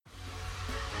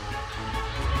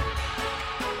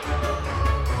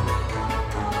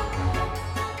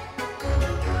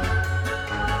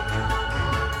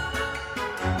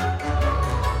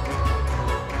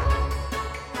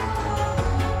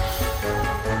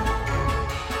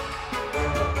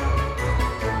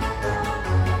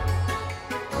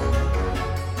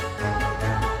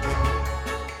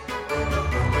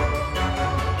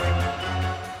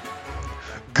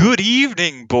Good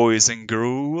evening, boys and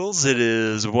girls. It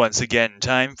is once again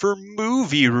time for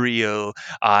Movie Reel.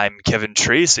 I'm Kevin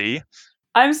Tracy.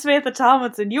 I'm Samantha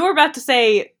Tomlinson. You were about to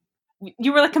say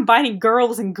you were like combining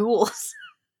girls and ghouls.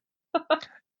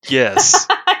 Yes,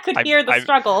 I could hear the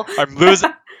struggle. I'm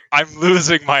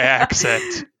losing my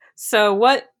accent. So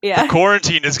what? Yeah. The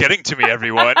quarantine is getting to me,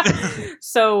 everyone.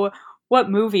 So what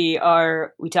movie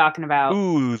are we talking about?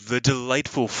 Ooh, the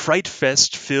delightful Fright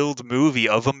Fest-filled movie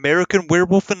of American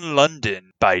Werewolf in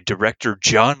London by director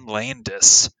John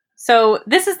Landis. So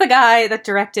this is the guy that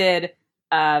directed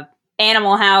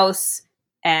Animal House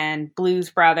and Blues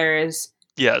Brothers.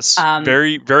 Yes,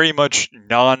 very, very much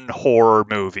non-horror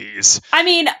movies. I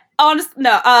mean,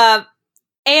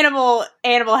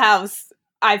 Animal House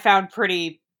I found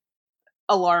pretty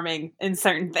alarming in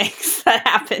certain things that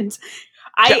happened.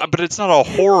 Yeah, but it's not a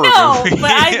horror movie. No,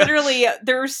 but I literally,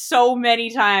 there were so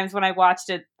many times when I watched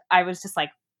it, I was just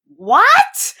like,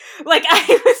 what? Like,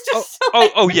 I was just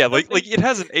yeah, like it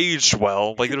hasn't aged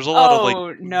well. Like, there's a lot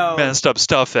of messed up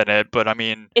stuff in it, but I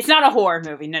mean, it's not a horror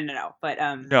movie. No. But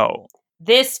no.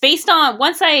 This based on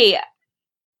I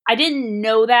didn't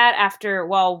know that after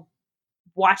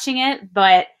watching it,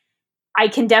 but I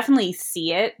can definitely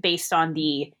see it based on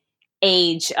the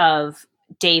age of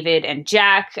David and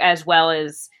Jack, as well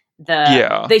as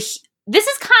this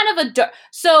is kind of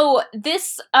so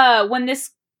this when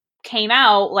this came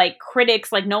out, like,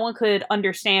 critics, like, no one could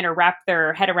understand or wrap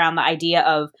their head around the idea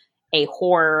of a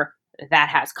horror that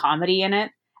has comedy in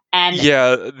it. And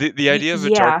the idea of a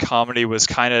dark comedy was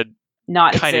kind of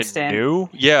new.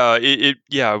 Yeah, it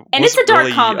and it's a dark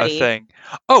comedy. A thing.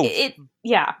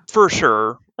 For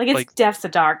sure. Like, it's definitely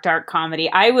a dark comedy.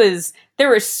 There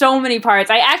were so many parts.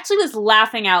 I actually was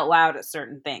laughing out loud at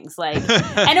certain things. Like,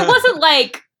 and it wasn't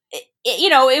like,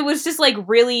 it was just like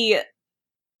really,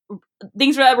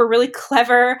 things that were really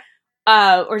clever,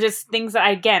 or just things that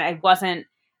I wasn't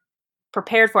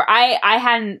prepared for.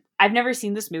 I've never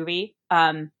seen this movie,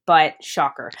 but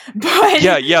shocker.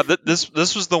 But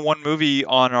this was the one movie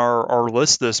on our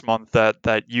list this month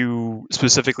that you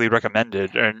specifically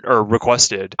recommended or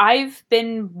requested. I've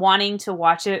been wanting to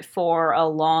watch it for a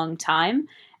long time,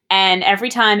 and every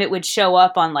time it would show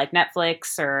up on like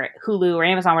Netflix or Hulu or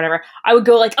Amazon or whatever, I would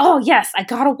go like, oh yes, I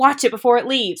gotta watch it before it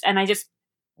leaves, and I just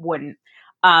wouldn't.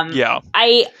 You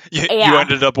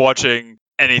ended up watching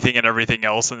anything and everything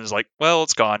else, and it's like, well,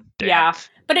 it's gone. Damn. Yeah,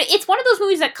 but it's one of those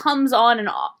movies that comes on and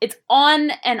off. It's on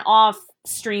and off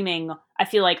streaming, I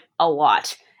feel like, a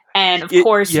lot. And of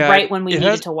course, right when we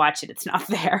needed to watch it, it's not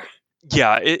there.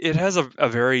 Yeah, it has a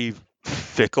very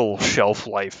fickle shelf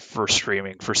life for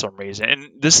streaming for some reason. And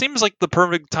this seems like the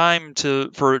perfect time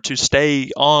for it to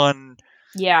stay on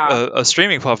a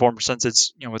streaming platform, since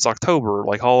it's October.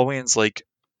 Like, Halloween's like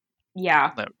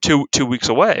 2 weeks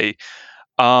away.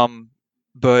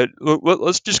 But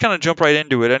let's just kind of jump right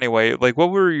into it anyway. Like,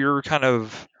 what were your kind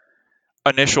of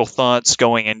initial thoughts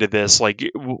going into this? Like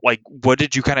what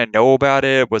did you kind of know about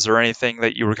it? Was there anything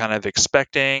that you were kind of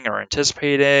expecting or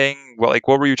anticipating? What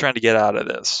were you trying to get out of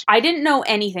this? I didn't know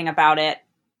anything about it.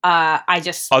 I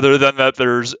just... Other than that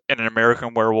there's an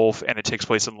American werewolf and it takes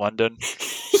place in London?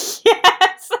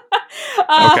 Yes!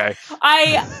 Okay.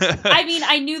 I mean,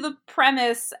 I knew the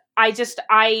premise. I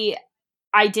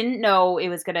didn't know it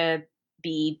was gonna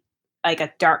be like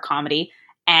a dark comedy,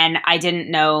 and I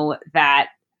didn't know that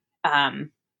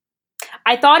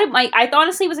I thought it might. I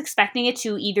honestly was expecting it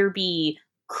to either be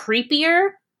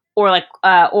creepier or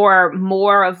or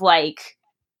more of like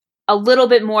a little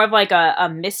bit more of like a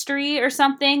mystery or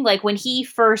something. Like, when he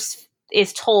first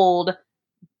is told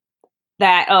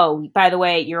that, oh, by the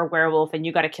way, you're a werewolf and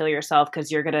you got to kill yourself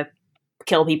because you're gonna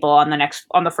kill people on the next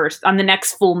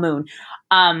full moon.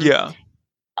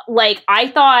 Like, I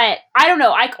thought, I don't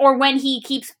know, or when he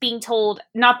keeps being told,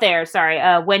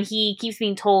 when he keeps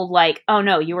being told, like, oh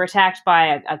no, you were attacked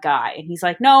by a guy, and he's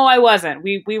like, no, I wasn't.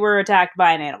 We were attacked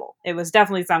by an animal. It was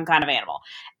definitely some kind of animal.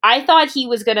 I thought he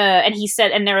was gonna, and he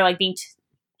said, and they were like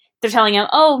they're telling him,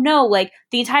 oh no, like,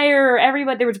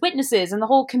 everybody, there was witnesses, and the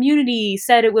whole community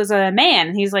said it was a man,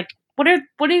 and he's like, what are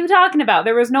you talking about?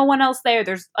 There was no one else there.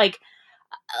 There's like,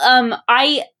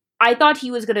 I thought he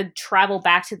was going to travel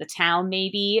back to the town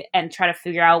maybe and try to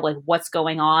figure out like what's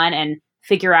going on and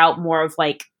figure out more of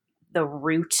like the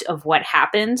root of what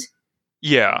happened.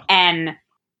 Yeah.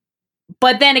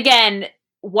 But then again,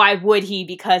 why would he?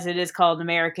 Because it is called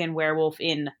American Werewolf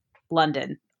in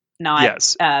London,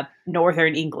 not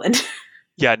Northern England.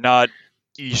 Yeah, not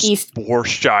East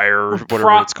Worcestershire,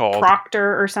 whatever it's called.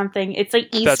 Proctor or something. It's like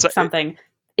East something.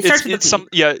 It starts with a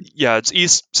P. It's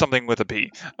East something with a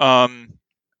P.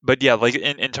 but yeah, like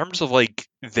in terms of like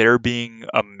there being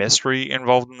a mystery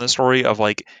involved in the story of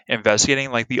like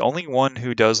investigating, like the only one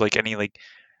who does like any like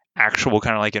actual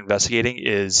kind of like investigating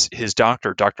is his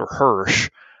doctor, Dr. Hirsch,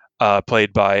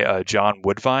 played by John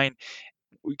Woodvine,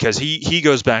 because he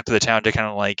goes back to the town to kind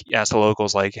of like ask the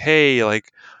locals like, hey,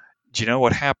 like, do you know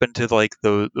what happened to like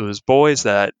those boys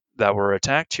that were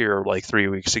attacked here like 3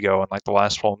 weeks ago on like the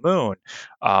last full moon?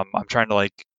 I'm trying to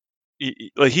like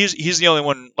like he's the only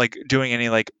one like doing any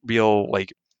like real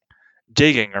like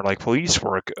digging or like police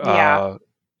work, Yeah.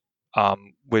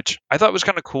 which I thought was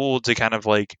kind of cool to kind of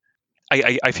like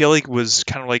I feel like was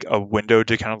kind of like a window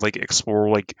to kind of like explore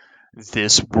like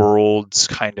this world's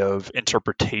kind of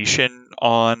interpretation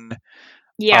on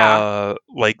Yeah.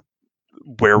 like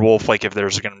werewolf, like if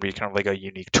there's going to be kind of like a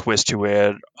unique twist to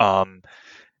it,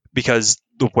 because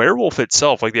the werewolf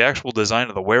itself, like the actual design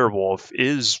of the werewolf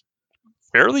is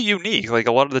fairly unique. Like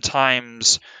a lot of the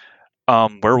times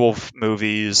werewolf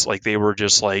movies, like they were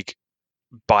just like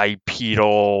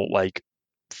bipedal, like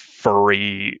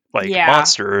furry, like Yeah.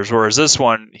 monsters, whereas this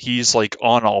one, he's like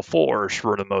on all fours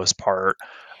for the most part.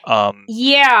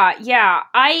 Yeah, yeah.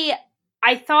 I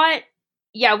thought,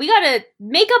 yeah, we gotta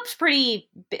makeup's pretty.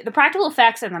 The practical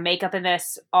effects and the makeup in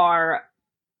this are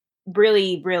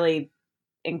really, really,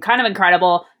 kind of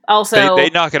incredible. They Also,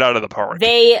 knock it out of the park.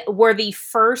 they were the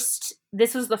first.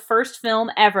 This was the first film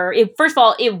ever. First of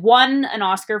all, it won an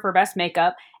Oscar for best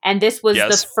makeup, and this was the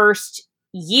Yes, first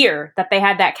year that they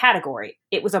had that category.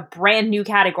 It was a brand new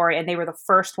category, and they were the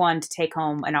first one to take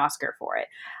home an Oscar for it.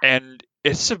 and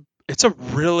it's a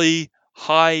really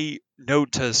high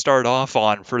note to start off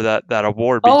on for that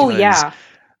award, Oh because yeah,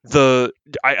 the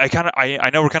I kind of I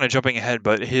know we're kind of jumping ahead,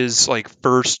 but his like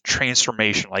first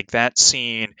transformation, like that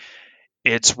scene,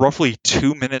 it's roughly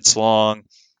 2 minutes long,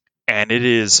 and it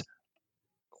is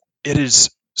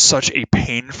such a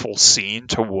painful scene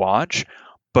to watch,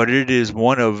 but it is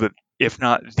one of, if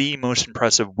not the most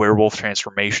impressive werewolf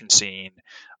transformation scene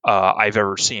I've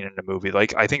ever seen in a movie.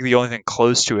 Like I think the only thing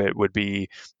close to it would be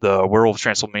the werewolf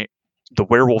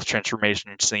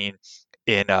transformation scene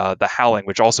in The Howling,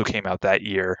 which also came out that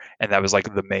year, and that was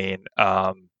like the main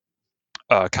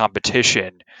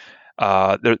competition.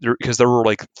 Because there were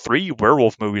like three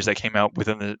werewolf movies that came out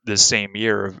within the same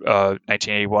year of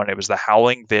 1981. It was The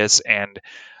Howling, this, and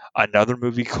another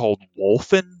movie called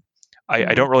Wolfen. I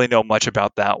mm-hmm. don't really know much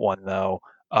about that one though.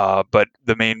 But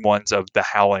the main ones of The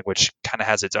Howling, which kind of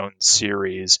has its own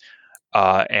series,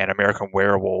 and American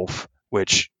Werewolf,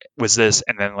 which was this,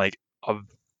 and then like a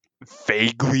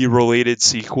vaguely related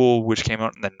sequel which came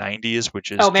out in the 90s,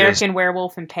 which is just, American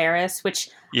Werewolf in Paris, which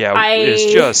yeah, is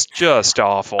I just I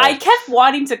awful. kept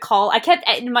wanting to call. I kept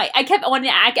wanting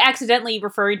accidentally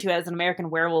referring to it as an American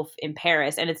Werewolf in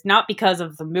Paris, and it's not because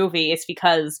of the movie. It's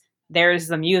because there's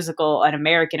the musical An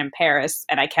American in Paris,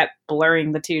 and I kept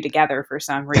blurring the two together for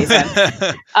some reason.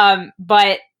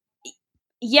 But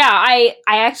yeah, I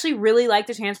actually really like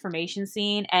the transformation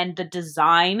scene, and the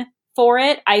design for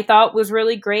it I thought was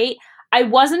really great. I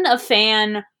wasn't a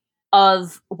fan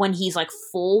of when he's like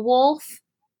full wolf.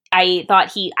 I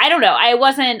thought I don't know. I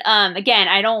wasn't, again,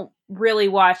 I don't really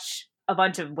watch a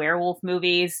bunch of werewolf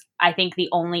movies. I think the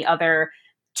only other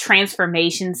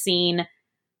transformation scene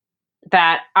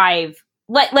that I've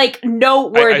like I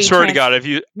noteworthy swear to God, I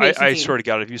scene. swear to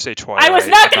God, if you say I was Twilight, not I'm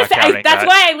going to not say. counting That's that.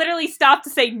 why I literally stopped to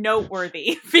say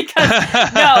noteworthy because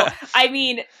no, I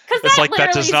mean, because It's that like that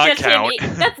literally does is not just count.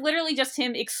 him. That's literally just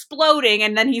him exploding,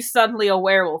 and then he's suddenly a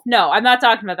werewolf. No, I'm not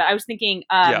talking about that. I was thinking,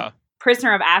 Yeah.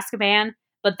 Prisoner of Azkaban,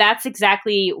 but that's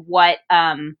exactly what.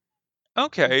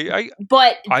 Okay.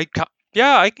 But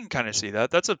Yeah, I can kind of see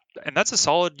that. That's a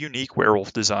solid, unique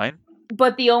werewolf design.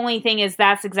 but the only thing is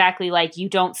that's exactly like you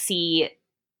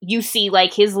see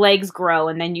like his legs grow,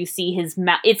 and then you see his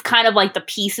mouth. It's kind of like the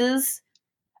pieces.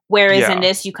 Whereas in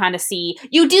Yeah. this,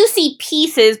 you do see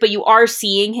pieces, but you are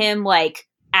seeing him like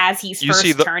as he's You see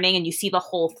first the turning, and you see the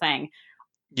whole thing.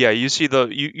 Yeah, you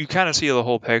kind of see the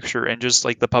whole picture, and just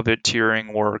like the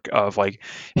puppeteering work of like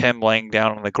him laying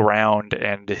down on the ground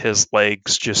and his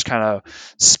legs just kind of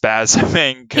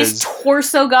spasming His because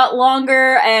torso got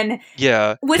longer, and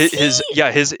yeah, was his he?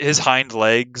 yeah his hind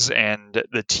legs and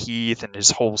the teeth and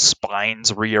his whole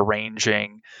spine's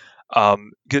rearranging.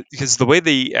 Because the way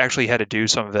they actually had to do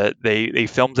some of it, they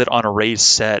filmed it on a raised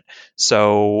set,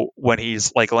 so when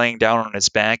he's like laying down on his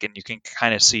back, and you can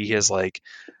kind of see his like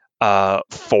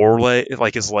foreleg,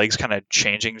 like his legs kind of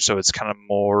changing, so it's kind of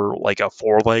more like a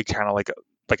foreleg, kind of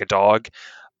like a dog.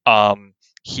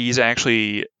 He's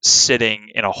actually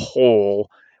sitting in a hole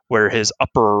where his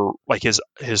upper, like his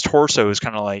torso is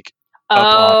kind of like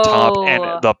up on top,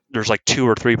 and there's like 2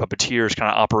 or 3 puppeteers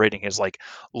kind of operating his like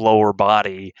lower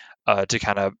body to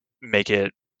kind of make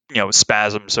it,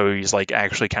 spasm, so he's like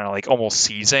actually kind of like almost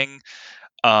seizing,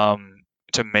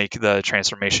 to make the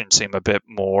transformation seem a bit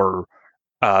more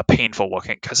painful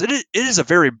looking, because it is a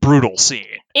very brutal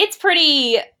scene. It's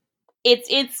pretty.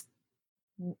 It's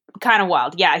kind of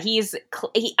wild. Yeah,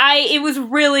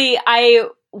 I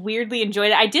weirdly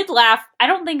enjoyed it. I did laugh. I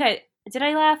don't think did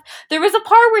I laugh? There was a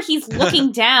part where he's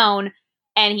looking down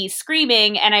and he's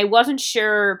screaming, and I wasn't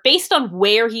sure, based on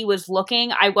where he was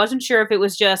looking, I wasn't sure if it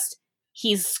was just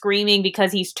he's screaming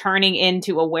because he's turning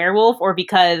into a werewolf, or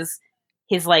because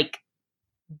his like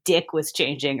dick was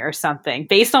changing or something.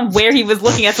 Based on where he was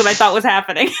looking, that's what I thought was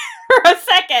happening for a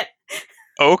second.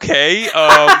 Okay.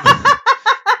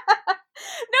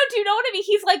 No, do you know what I mean?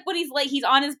 He's like, when he's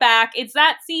on his back. It's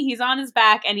that scene. He's on his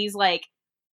back, and he's like,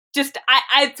 just,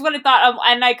 it's what I thought of,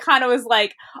 and I kind of was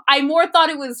like, I more thought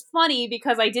it was funny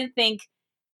because I did think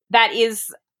that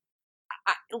is,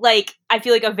 like, I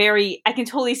feel like I can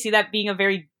totally see that being a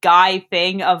very guy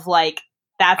thing of, like,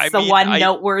 that's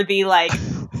noteworthy, like,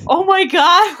 oh my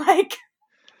god, like,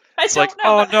 it's like,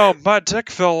 oh no, my dick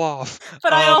fell off.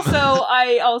 But I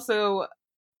also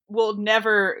will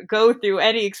never go through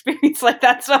any experience like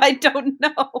that, so I don't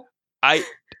know.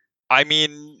 I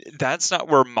mean, that's not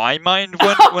where my mind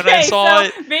went when I saw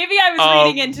it. Maybe I was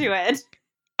reading into it.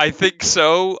 I think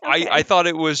so. Okay. I thought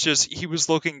it was just, he was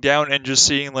looking down and just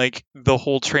seeing, like, the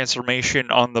whole transformation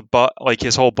on the butt, like,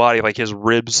 his whole body, like, his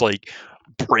ribs, like,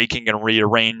 breaking and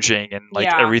rearranging, and,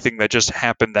 like, everything that just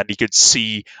happened that he could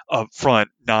see up front,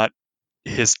 not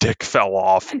his dick fell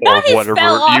off, or whatever you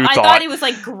thought. I thought he was,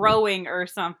 like, growing or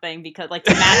something, because, like,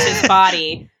 to match his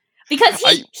body. Because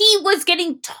he was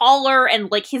getting taller,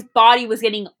 and, like, his body was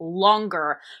getting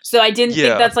longer. So I didn't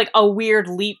think that's, like, a weird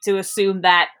leap to assume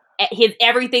that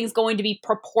everything's going to be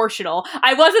proportional.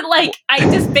 I wasn't, like, I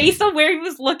just, based on where he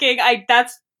was looking,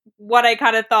 that's what I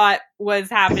kind of thought was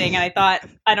happening, and I thought,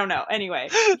 I don't know. Anyway.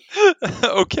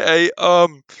 Okay,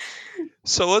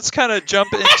 so let's kind of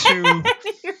jump into...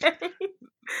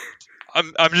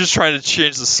 I'm just trying to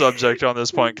change the subject on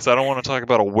this point, because I don't want to talk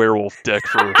about a werewolf dick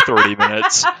for 30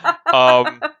 minutes.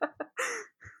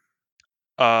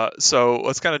 So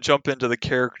let's kind of jump into the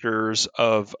characters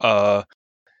of our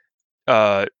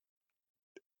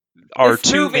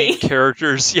two main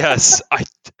characters. Yes,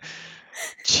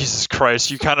 Jesus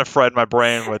Christ, you kind of fried my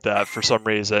brain with that for some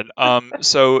reason.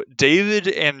 So David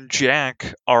and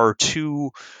Jack are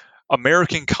two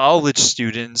American college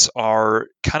students, are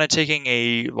kind of taking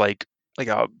a like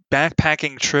a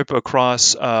backpacking trip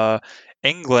across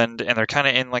England, and they're kind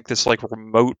of in like this like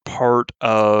remote part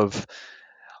of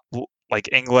like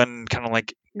England, kind of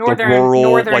like the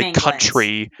rural like England.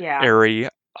 Country area,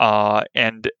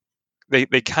 and they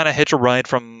kind of hitch a ride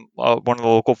from one of the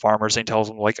local farmers, and he tells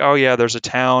them like, oh yeah, there's a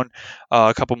town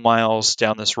a couple miles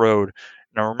down this road.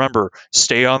 Now remember,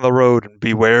 stay on the road and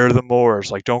beware the moors.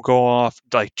 Like, don't go off.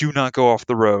 Like, do not go off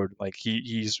the road. Like,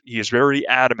 he is very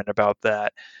adamant about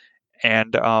that.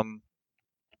 And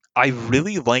I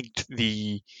really liked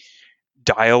the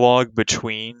dialogue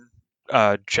between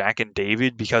Jack and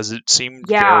David, because it seemed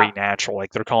very natural.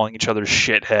 Like, they're calling each other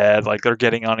shithead. Like, they're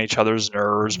getting on each other's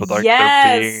nerves, but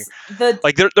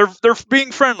like they're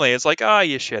being friendly. It's like, you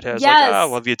shithead. It's like, I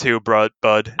love you too, bud.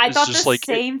 I thought just the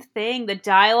same thing. The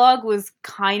dialogue was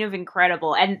kind of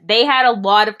incredible, and they had a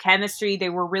lot of chemistry. They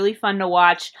were really fun to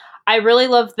watch. I really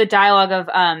loved the dialogue of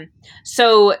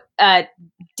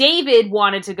David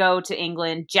wanted to go to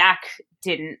England, Jack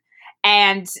didn't,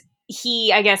 and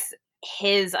he, I guess,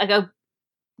 his like a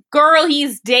girl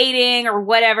he's dating or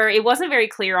whatever, it wasn't very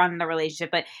clear on the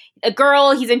relationship, but a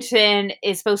girl he's interested in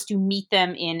is supposed to meet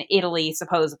them in Italy,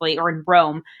 supposedly, or in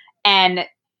Rome, and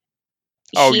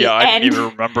I didn't even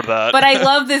remember that. But I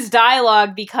love this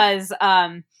dialogue because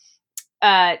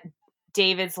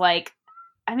David's like,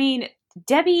 I mean,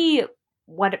 Debbie,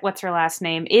 what's her last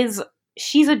name,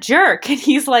 she's a jerk, and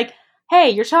he's like, hey,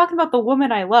 you're talking about the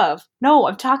woman I love. No,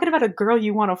 I'm talking about a girl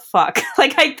you want to fuck.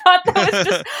 Like, I thought that was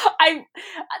just,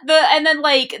 and then,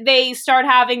 like, they start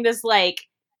having this, like,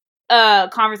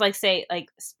 converse, like, say, like,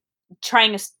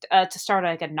 trying to start,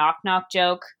 like, a knock-knock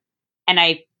joke. And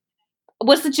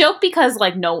was the joke because,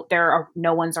 like, no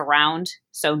one's around,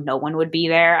 so no one would be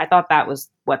there? I thought that was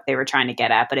what they were trying to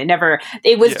get at, but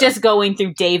it was just going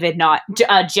through David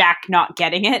Jack not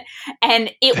getting it.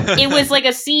 And it was like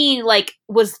a scene, like,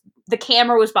 the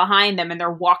camera was behind them and they're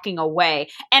walking away.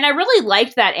 And I really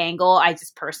liked that angle. I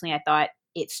thought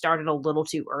it started a little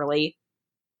too early.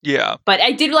 Yeah. But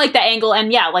I did like the angle, and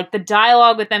like the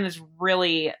dialogue with them is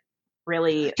really,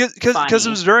 really because it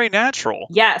was very natural.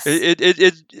 Yes,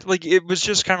 it was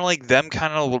just kind of like them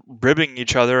kind of ribbing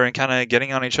each other and kind of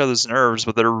getting on each other's nerves,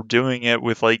 but they're doing it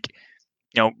with like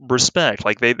respect.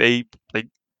 Like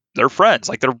they're friends,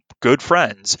 like they're good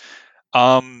friends.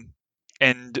 And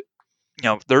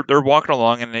they're walking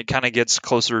along, and it kind of gets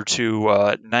closer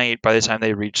to night by the time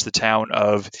they reach the town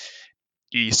of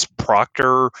East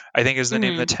Proctor, I think is the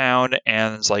name of the town,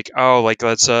 and it's like, oh, like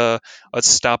let's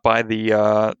stop by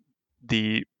the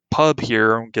pub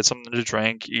here and get something to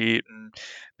drink, eat, and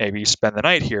maybe spend the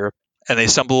night here. And they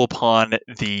stumble upon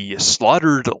the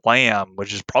Slaughtered Lamb,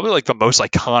 which is probably like the most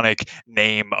iconic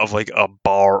name of like a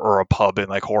bar or a pub in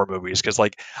like horror movies. Because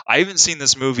like I haven't seen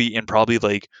this movie in probably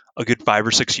like a good 5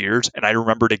 or 6 years, and I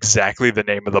remembered exactly the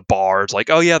name of the bar. It's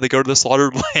like, oh yeah, they go to the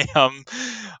Slaughtered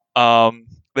Lamb.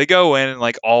 They go in, and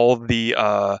like all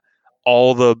the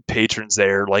patrons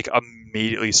there like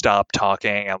immediately stop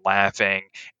talking and laughing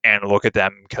and look at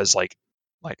them because like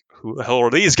who the hell are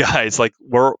these guys? Like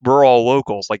we're all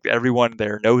locals. Like everyone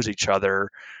there knows each other.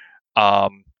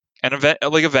 And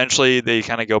eventually they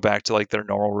kind of go back to like their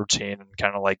normal routine and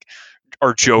kind of like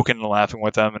are joking and laughing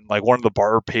with them. And like one of the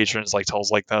bar patrons like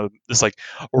tells like this like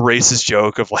racist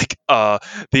joke of like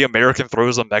the American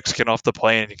throws a Mexican off the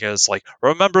plane because like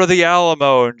remember the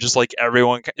Alamo, and just like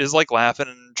everyone is like laughing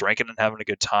and drinking and having a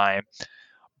good time.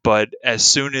 But as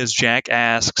soon as Jack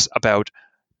asks about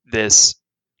this,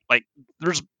 like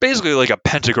there's basically like a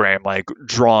pentagram like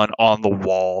drawn on the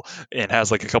wall and has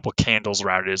like a couple candles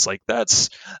around it. It's like that's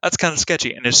kind of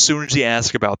sketchy. And as soon as he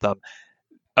asks about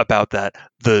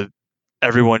that,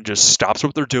 everyone just stops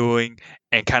what they're doing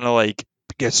and kind of like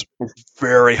gets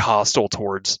very hostile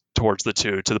towards the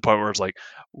two, to the point where it's like,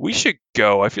 we should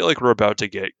go. I feel like we're about to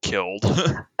get killed.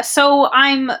 So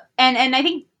and I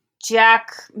think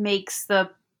Jack makes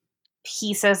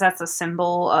he says that's a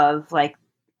symbol of like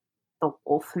the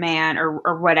Wolfman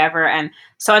or whatever, and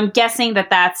so I'm guessing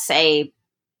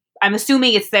I'm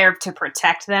assuming it's there to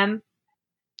protect them,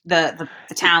 the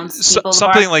townspeople,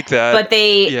 something like that. But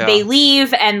they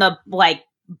leave, and the like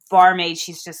barmaid,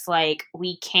 she's just like,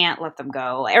 we can't let them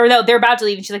go, or no, they're about to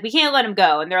leave, and she's like, we can't let them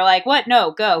go, and they're like, what?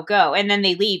 No, go, and then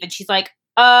they leave, and she's like,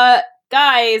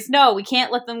 guys, no, we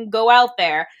can't let them go out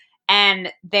there,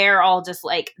 and they're all just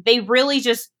like,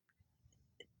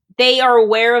 they are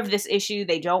aware of this issue.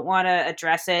 They don't want to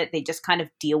address it. They just kind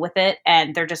of deal with it,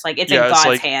 and they're just like, it's in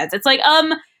God's hands. It's like,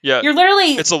 you're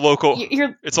literally, it's a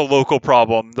local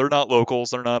problem. They're not locals.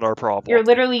 They're not our problem. You're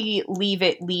literally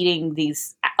leading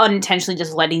these, unintentionally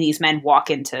just letting these men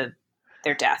walk into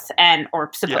their death,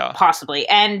 possibly,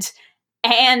 and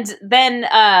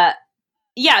then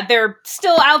they're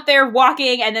still out there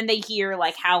walking, and then they hear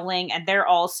like howling, and they're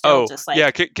all still just like,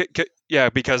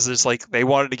 because it's like they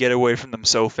wanted to get away from them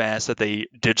so fast that they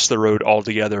ditched the road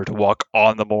altogether to walk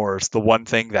on the moors. The one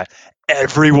thing that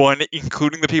everyone,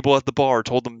 including the people at the bar,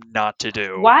 told them not to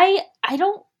do. Why? I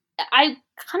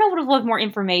kind of would have loved more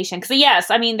information, because yes,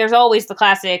 I mean, there's always the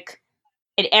classic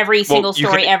in every single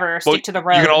story ever, stick to the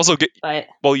road.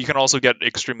 You can also get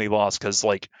extremely lost, because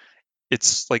like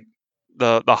it's like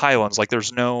the Highlands, like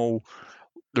there's no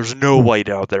light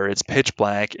out there. It's pitch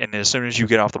black, and as soon as you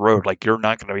get off the road, like you're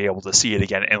not going to be able to see it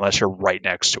again unless you're right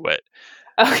next to it.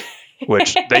 Okay.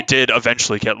 Which they did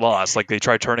eventually get lost. Like they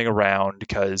tried turning around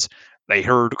because they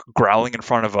heard growling in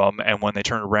front of them, and when they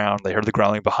turned around, they heard the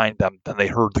growling behind them. Then they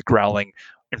heard the growling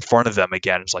in front of them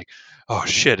again. It's like, oh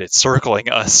shit, it's circling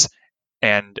us.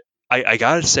 And I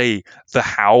gotta say, the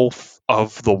howl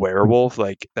of the werewolf,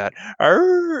 like that,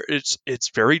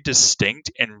 it's very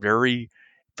distinct and very,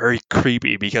 very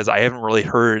creepy, because I haven't really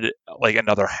heard like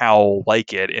another howl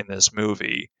like it in this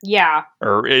movie. Yeah.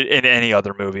 Or in any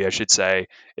other movie, I should say.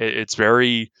 It's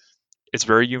very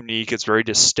unique. It's very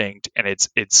distinct, and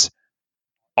it's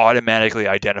automatically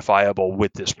identifiable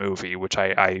with this movie, which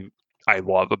I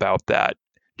love about that.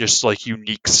 Just like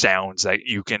unique sounds that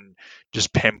you can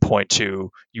just pinpoint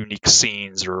to unique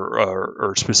scenes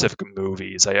or specific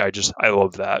movies. I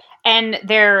love that. And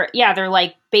they're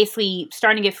like basically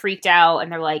starting to get freaked out,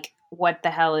 and they're like, what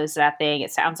the hell is that thing?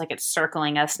 It sounds like it's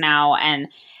circling us now. And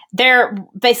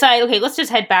they say, okay, let's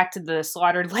just head back to the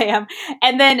Slaughtered Lamb.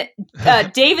 And then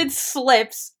David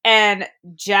slips, and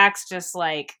Jack's just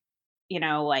like,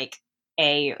 haha,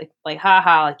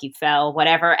 like you fell,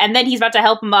 whatever. And then he's about to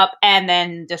help him up, and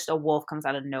then just a wolf comes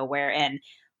out of nowhere and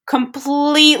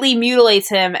completely mutilates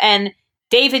him. And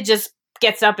David just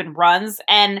gets up and runs,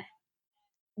 and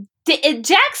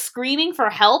Jack's screaming for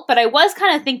help. But I was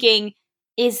kind of thinking,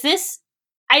 is this?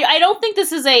 I don't think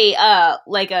this is a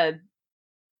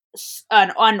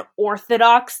an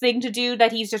unorthodox thing to do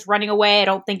that he's just running away. I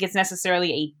don't think it's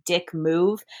necessarily a dick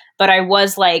move, but I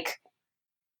was like,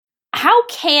 how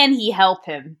can he help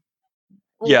him?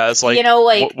 Yeah, it's like,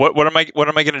 like what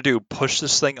am I gonna do? Push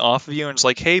this thing off of you? And it's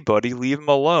like, hey, buddy, leave him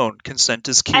alone. Consent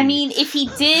is key. I mean, if he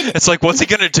did, it's like, what's he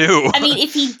gonna do? I mean,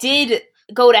 if he did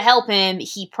go to help him,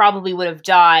 he probably would have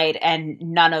died, and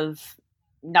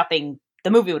nothing. The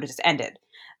movie would have just ended.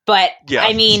 But yeah.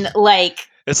 I mean, like,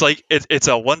 it's like it's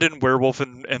a London werewolf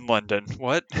in London.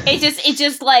 What? It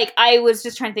just like I was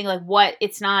just trying to think like what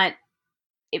it's not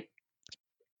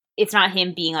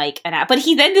him being like an but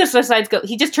he then just decides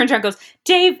he just turns around and goes,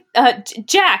 Dave,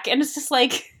 Jack, and it's just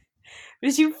like,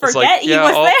 did you forget like, he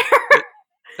was there?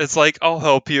 It's like, I'll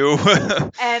help you.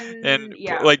 and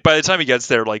yeah. Like by the time he gets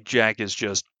there, like Jack is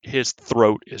just, his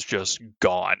throat is just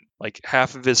gone. Like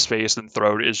half of his face and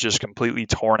throat is just completely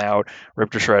torn out,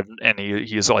 ripped to shreds, and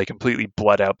he's like completely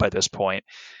bled out by this point.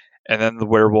 And then the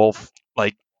werewolf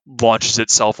like launches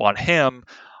itself on him,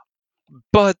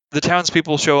 but the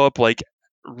townspeople show up like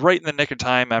right in the nick of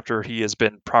time after he has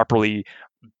been properly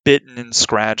bitten and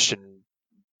scratched and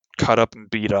cut up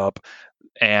and beat up,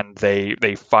 and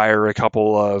they fire a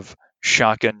couple of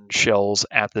shotgun shells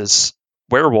at this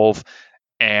werewolf.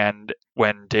 And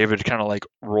when David kind of like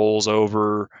rolls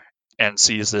over and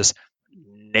sees this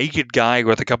naked guy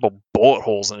with a couple bullet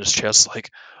holes in his chest, like,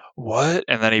 what?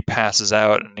 And then he passes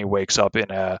out and he wakes up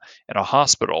in a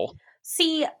hospital.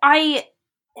 See,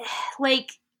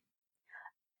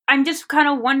 I'm just kind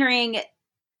of wondering,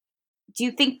 do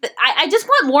you think that I just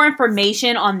want more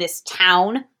information on this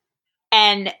town,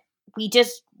 and we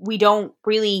don't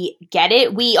really get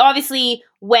it. We obviously,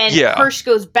 when Hirsch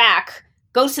goes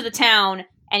to the town,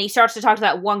 and he starts to talk to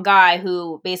that one guy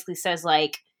who basically says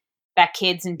like, that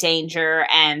kid's in danger,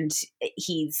 and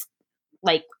he's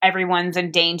like, everyone's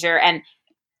in danger, and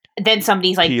then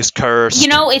somebody's like, he's cursed.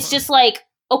 It's just like,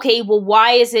 okay, well,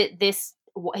 why is it this?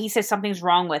 He says something's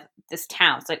wrong with this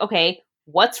town. It's like, okay,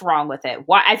 what's wrong with it?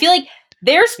 Why? I feel like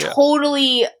there's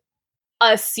totally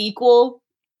a sequel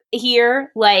here.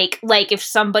 Like if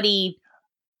somebody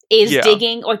is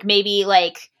digging, like maybe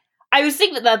like I was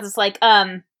thinking about this, like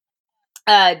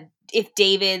if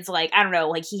David's like, I don't know,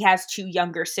 like he has two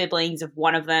younger siblings. If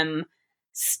one of them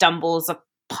stumbles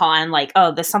upon like,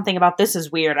 oh, there's something about this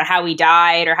is weird, or how he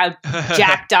died, or how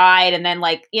Jack died, and then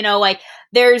like like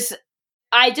there's.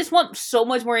 I just want so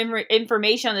much more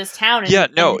information on this town.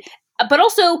 But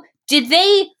also, did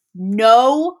they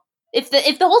know if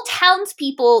the whole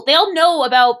townspeople, they all know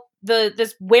about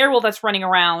this werewolf that's running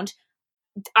around?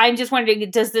 I'm just wondering,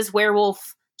 does this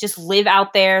werewolf just live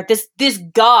out there? This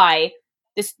guy,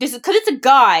 this because it's a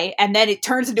guy, and then it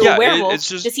turns into a werewolf.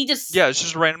 Does he just? Yeah, it's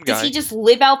just a random guy. Does he just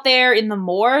live out there in the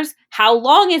moors? How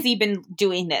long has he been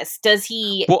doing this? Does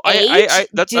he age?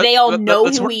 Do they all know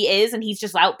who he is, and he's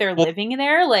just out there living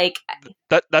there? Like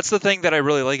that's the thing that I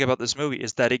really like about this movie,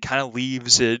 is that it kind of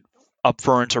leaves it up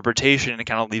for interpretation and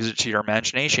kind of leaves it to your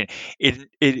imagination.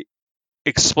 It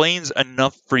explains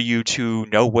enough for you to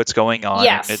know what's going on.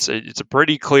 Yes. It's a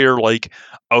pretty clear, like,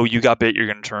 oh, you got bit, you're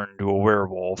going to turn into a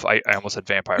werewolf. I almost said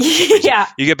vampire. Yeah.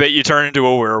 You get bit, you turn into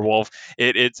a werewolf.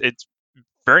 It's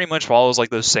very much follows like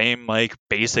those same like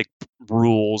basic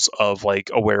rules of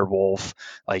like a werewolf.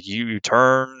 Like you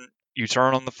turn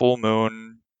on the full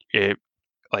moon. It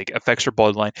like affects your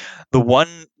bloodline. The one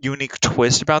unique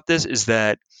twist about this is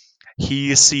that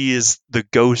he sees the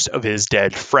ghost of his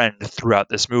dead friend throughout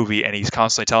this movie, and he's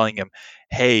constantly telling him,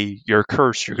 hey, you're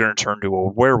cursed, you're going to turn into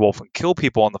a werewolf and kill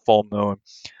people on the full moon.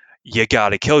 You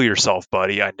gotta kill yourself,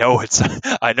 buddy. I know it's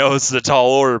the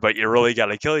tall order, but you really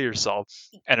gotta kill yourself.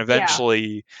 And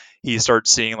eventually he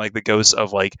starts seeing like the ghosts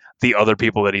of like the other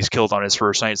people that he's killed on his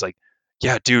first night. He's like,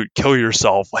 yeah, dude, kill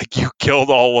yourself. Like, you killed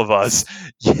all of us.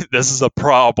 This is a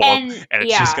problem. And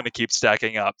it's just going to keep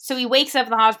stacking up. So he wakes up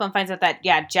in the hospital and finds out that,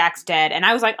 Jack's dead. And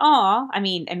I was like, oh, I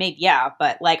mean, and maybe,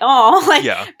 but like, oh, like,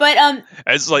 but,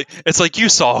 it's like you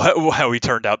saw how he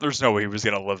turned out. There's no way he was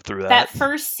going to live through that. That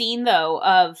first scene, though,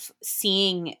 of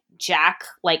seeing Jack,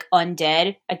 like,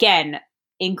 undead, again,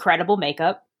 incredible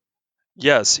makeup.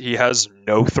 Yes, he has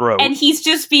no throat. And he's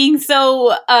just being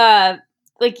so, on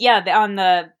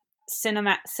the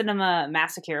Cinema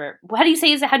Massacre. How do you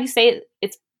say it?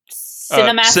 It's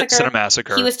Cinemassacre.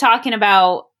 Cinemassacre. He was talking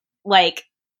about like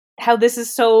how this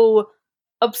is so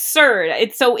absurd.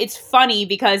 It's funny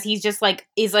because he's just like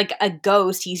is like a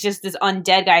ghost. He's just this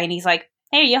undead guy, and he's like,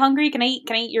 "Hey, are you hungry? Can I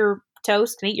eat your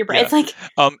toast? Can I eat your bread?" Yeah. It's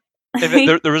like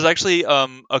and there was actually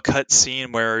a cut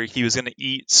scene where he was going to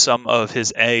eat some of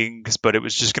his eggs, but it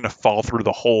was just going to fall through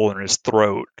the hole in his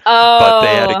throat. Oh. But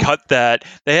they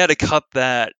had to cut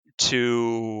that.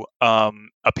 to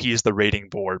appease the rating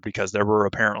board, because there were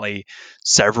apparently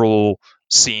several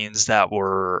scenes that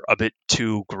were a bit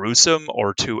too gruesome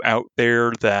or too out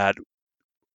there that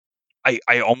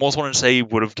I almost want to say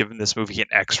would have given this movie an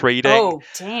X rating. Oh,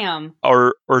 damn.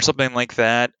 Or something like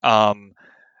that.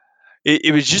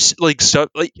 It was just like stuff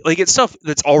like it's stuff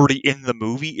that's already in the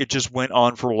movie. It just went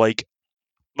on for like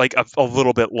a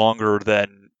little bit longer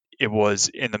than it was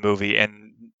in the movie,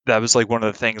 and that was like one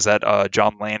of the things that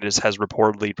John Landis has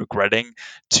reportedly regretting,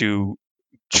 to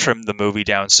trim the movie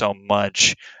down so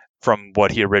much from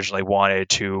what he originally wanted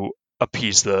to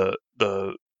appease the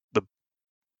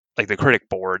like the critic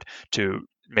board, to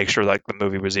make sure like the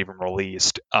movie was even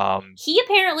released. He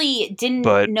apparently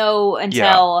didn't know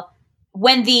until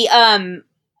when the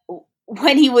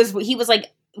when he was like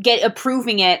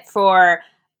approving it for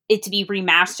it to be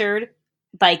remastered.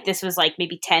 Like this was like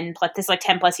maybe 10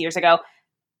 plus years ago,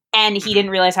 and he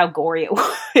didn't realize how gory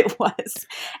it was.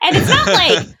 And it's not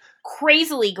like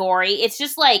crazily gory. It's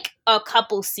just like a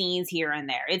couple scenes here and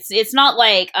there. It's not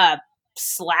like a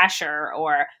slasher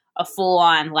or a full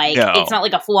on it's not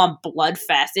like a full on blood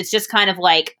fest. It's just kind of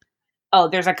like, oh,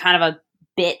 there's a kind of a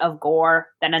bit of gore,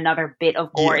 then another bit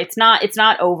of gore. Yeah. It's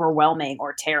not overwhelming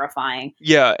or terrifying.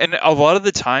 Yeah, and a lot of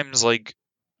the times, like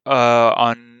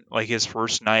on like his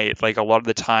first night, like a lot of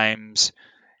the times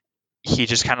he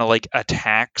just kind of like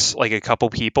attacks like a couple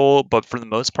people, but for the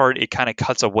most part it kind of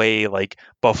cuts away like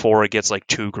before it gets like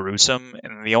too gruesome.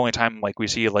 And the only time like we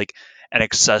see like an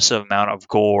excessive amount of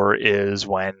gore is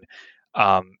when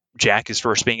Jack is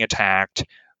first being attacked.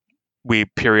 We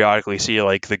periodically see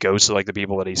like the ghosts of like the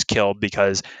people that he's killed,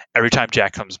 because every time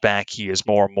Jack comes back he is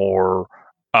more and more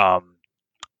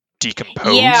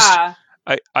decomposed. Yeah.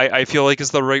 I feel like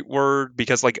is the right word,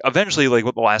 because like eventually, like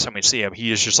the last time we see him,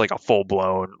 he is just like a full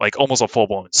blown, like almost a full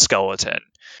blown skeleton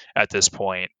at this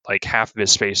point. Like half of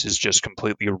his face is just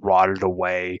completely rotted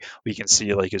away. We can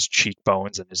see like his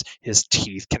cheekbones and his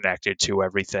teeth connected to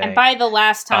everything. And by the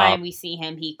last time we see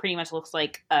him, he pretty much looks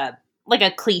like a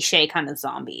cliche kind of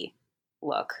zombie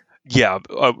look. Yeah,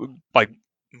 like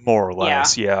more or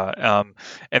less. Yeah.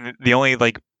 And the only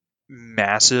like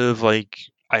massive like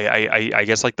I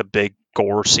guess like the big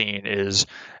gore scene is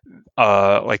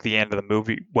like the end of the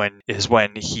movie when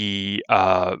he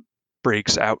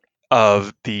breaks out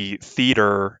of the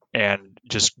theater and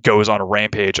just goes on a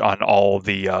rampage on all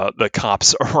the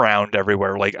cops around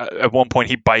everywhere. Like at one point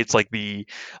he bites like an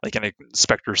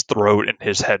inspector's throat, and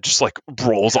his head just like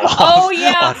rolls off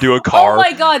onto a car. Oh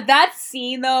my god, that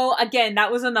scene though, again,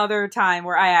 that was another time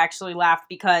where I actually laughed,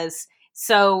 because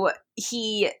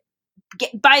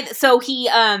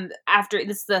after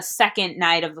this is the second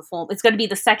night of the full, it's going to be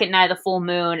the second night of the full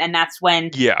moon, and that's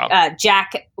when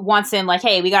Jack wants him like,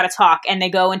 hey, we got to talk, and they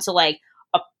go into like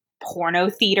a porno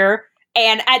theater,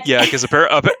 and because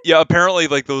apparently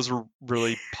like those were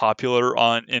really popular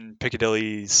in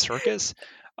Piccadilly Circus,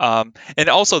 and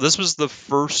also this was the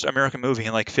first American movie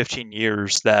in like 15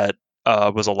 years that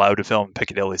was allowed to film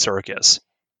Piccadilly Circus.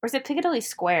 Or is it Piccadilly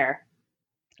Square?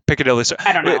 Piccadilly.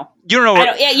 I don't know. You don't know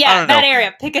what? That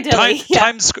area, Piccadilly.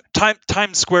 Times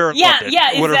Square in London.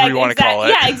 Whatever you want to call it.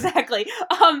 Yeah, exactly.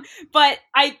 But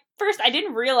I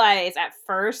didn't realize at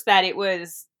first that it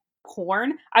was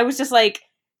porn. I was just like,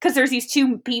 because there's these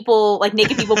two people, like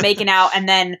naked people making out, and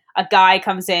then a guy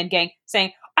comes in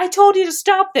saying, I told you to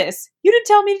stop this. You didn't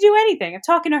tell me to do anything. I'm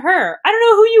talking to her. I don't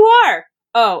know who you are.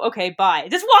 Oh, okay, bye.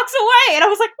 Just walks away. And I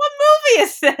was like, what movie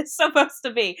is this supposed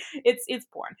to be? It's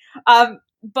porn.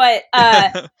 But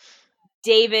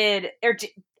David,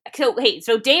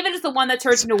 so David is the one that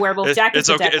turns into a werewolf. Jack is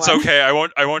the dead one. It's okay. I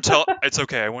won't tell. It's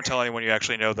okay. I won't tell anyone you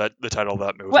actually know that the title of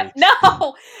that movie. What?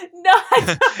 No.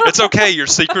 It's okay. Your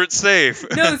secret's safe.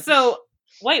 No. So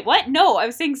wait, what? No, I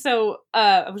was saying so.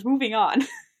 I was moving on.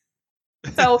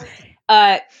 So,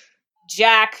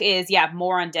 Jack is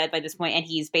more undead by this point, and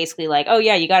he's basically like, oh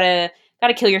yeah, you gotta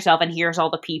kill yourself, and here's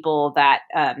all the people that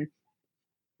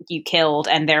you killed,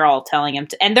 and they're all telling him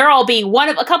and they're all being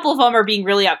a couple of them are being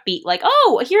really upbeat, like,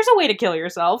 oh, here's a way to kill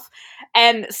yourself,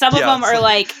 and some of them are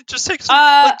like, just take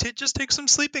some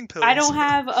sleeping pills. I don't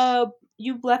have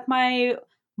you left my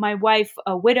wife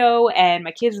a widow and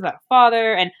my kids without a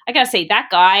father. And I gotta say, that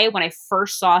guy, when I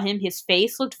first saw him, his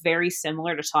face looked very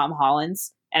similar to Tom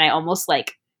Holland's, and I almost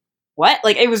like, what?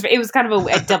 Like it was kind of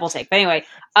a double take. But anyway,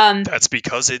 that's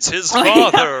because it's his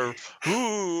father. Yeah.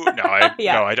 Ooh, no,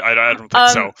 I don't think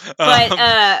so.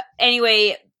 But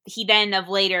anyway, he then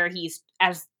he's,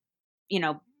 as you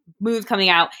know, moon's coming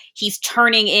out, he's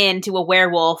turning into a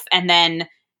werewolf, and then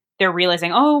they're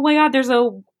realizing, oh my god, there's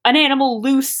an animal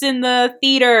loose in the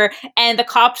theater, and the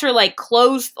cops are like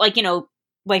closed, like, you know,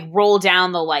 like roll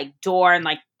down the like door and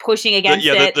like pushing against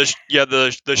it. The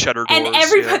shutter doors.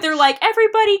 And they're like,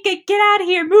 everybody get out of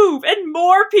here, move. And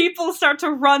more people start to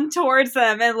run towards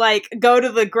them and like go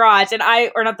to the garage. And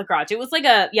or not the garage. It was like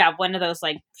one of those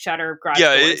like shutter garage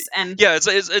doors.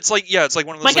 It's like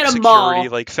one of those like at a security mall.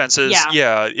 Like fences.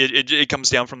 Yeah. It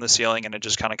comes down from the ceiling and it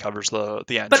just kind of covers the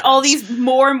entrance. But all these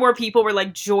more and more people were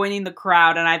like joining the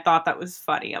crowd, and I thought that was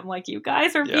funny. I'm like, you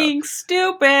guys are being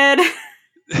stupid.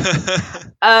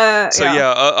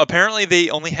 Apparently they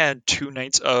only had 2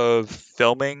 nights of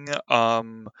filming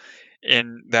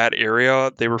in that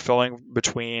area. They were filming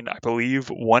between, I believe,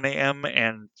 1 a.m.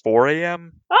 and 4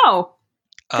 a.m. Oh,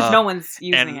 because no one's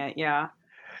using it. Yeah,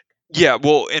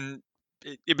 well, and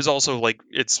it was also like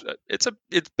it's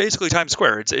basically Times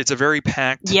Square. It's a very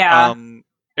packed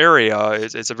area.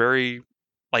 It's a very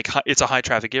it's a high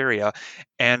traffic area,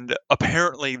 and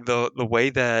apparently the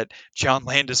way that John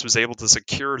Landis was able to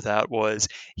secure that was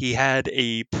he had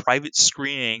a private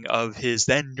screening of his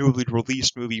then newly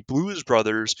released movie Blues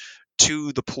Brothers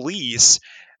to the police,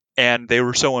 and they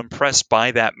were so impressed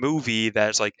by that movie that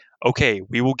it's like, okay,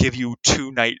 we will give you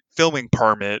 2-night filming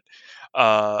permit,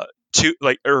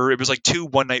 it was like 2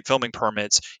 one-night filming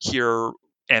permits here,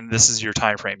 and this is your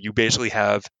time frame. You basically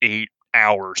have 8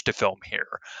 hours to film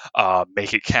here.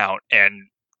 Make it count. And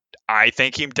I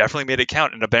think he definitely made it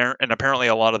count. And apparently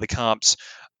a lot of the cops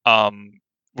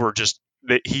were just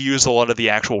he used a lot of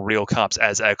the actual real cops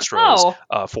as extras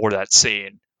for that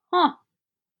scene. Huh.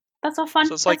 That's so fun.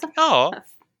 So it's like,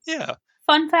 yeah.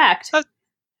 Fun fact. Fun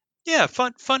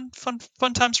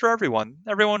times for everyone.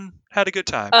 Everyone had a good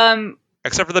time.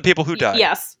 Except for the people who died.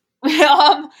 Yes.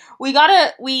 We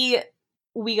gotta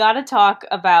talk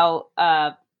about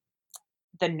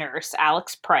the nurse,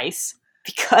 Alex Price,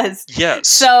 because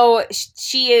so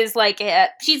she is like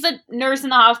she's a nurse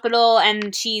in the hospital,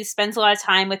 and she spends a lot of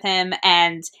time with him,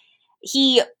 and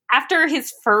he, after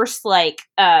his first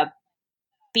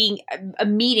being a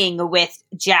meeting with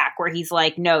Jack where he's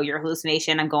like, no, you're a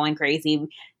hallucination, I'm going crazy,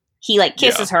 he like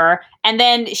kisses her, and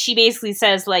then she basically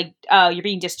says like, you're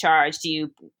being discharged, you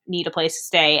need a place to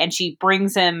stay, and she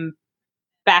brings him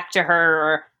back to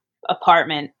her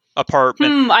apartment.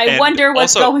 I wonder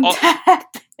what's going to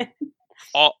happen.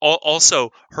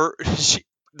 Also,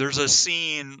 there's a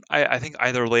scene, I think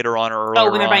either later on or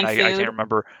earlier when they're buying food. I can't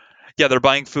remember. Yeah, they're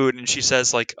buying food, and she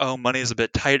says like, "Oh, money is a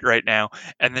bit tight right now,"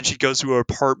 and then she goes to her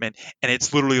apartment, and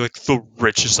it's literally like the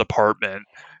richest apartment.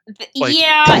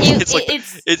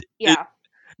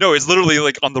 No, it's literally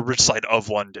like on the rich side of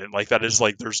London. Like that is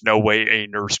like, there's no way a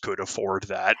nurse could afford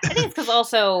that. I think it's because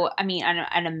also, I mean,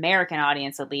 an American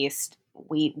audience at least,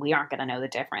 we aren't going to know the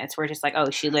difference. We're just like,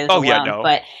 oh, she lives alone. Yeah, no.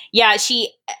 But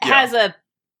she has a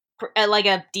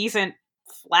decent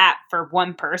flat for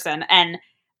one person, and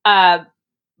but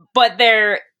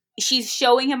she's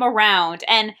showing him around,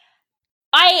 and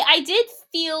I did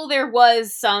feel there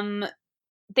was some.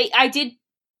 I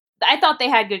thought they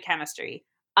had good chemistry.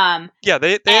 They had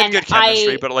good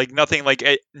chemistry, but like nothing like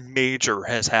major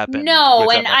has happened. No,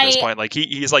 with and him at this point, like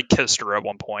he's like kissed her at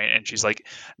one point, and she's like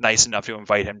nice enough to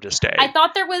invite him to stay. I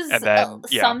thought there was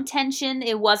some tension.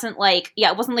 It wasn't like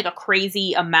a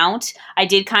crazy amount. I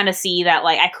did kind of see that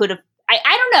like I could have. I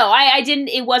don't know. I didn't.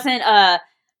 It wasn't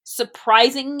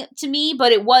surprising to me,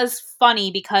 but it was funny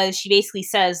because she basically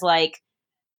says like,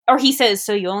 or he says,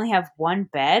 so you only have one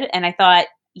bed, and I thought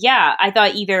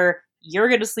either you're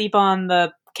going to sleep on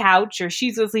the couch or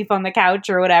she's going to sleep on the couch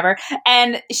or whatever.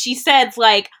 And she said,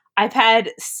 like, I've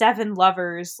had 7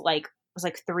 lovers, like, it was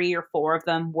like 3 or 4 of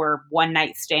them were one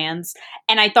night stands.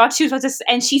 And I thought she was about to,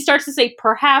 and she starts to say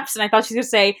perhaps, and I thought she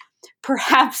was going to say,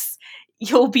 perhaps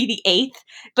you'll be the 8th.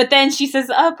 But then she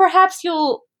says, perhaps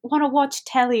you'll want to watch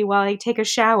telly while I take a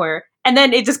shower. And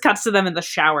then it just cuts to them in the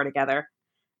shower together.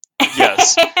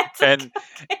 Yes. and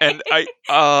I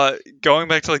going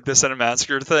back to like the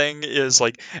Cinemassacre thing is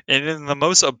like, and in the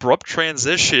most abrupt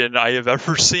transition I have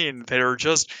ever seen, they're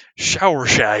just shower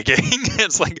shagging.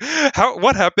 It's like,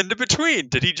 what happened in between?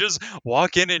 Did he just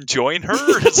walk in and join her?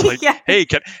 It's like, hey,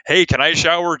 can I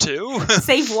shower too?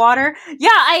 Save water.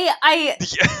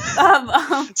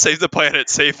 Save the planet,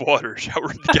 save water,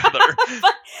 shower together.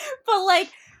 but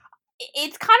like,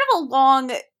 it's kind of a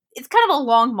long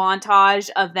montage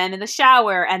of them in the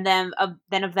shower, and then of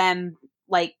them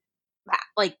like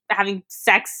having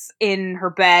sex in her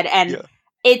bed, and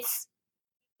it's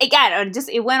again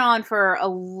it went on for a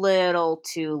little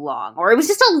too long, or it was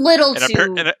just a little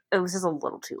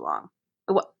too long.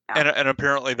 And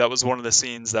apparently that was one of the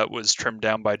scenes that was trimmed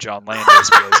down by John Landis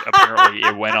because apparently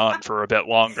it went on for a bit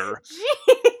longer.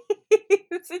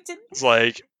 It's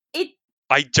like,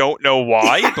 I don't know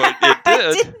why, but it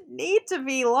did. need to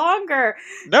be longer.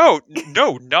 No,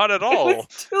 not at all. It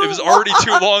was already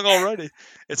too long already.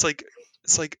 It's like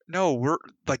no, we're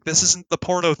like, this isn't the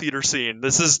porno theater scene.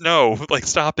 This is like,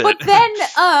 stop it. But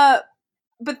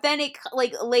then it,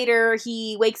 like, later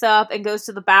he wakes up and goes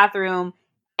to the bathroom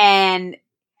and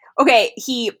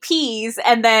he pees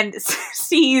and then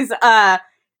sees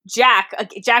Jack.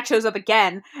 Jack shows up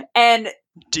again and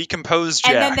decomposed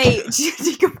Jack. And then they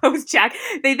decompose Jack.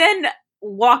 They then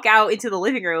walk out into the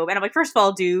living room and I'm like, first of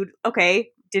all, dude, okay,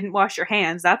 didn't wash your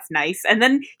hands. That's nice. And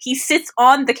then he sits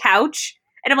on the couch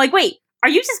and I'm like, wait, are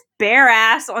you just bare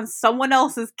ass on someone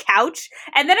else's couch?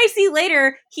 And then I see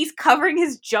later he's covering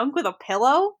his junk with a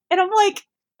pillow. And I'm like,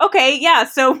 okay, yeah,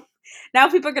 so now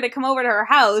people are going to come over to her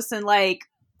house and, like,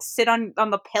 sit on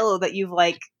the pillow that you've,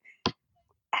 like,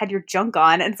 had your junk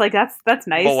on. And it's like, that's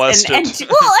nice. Molested. And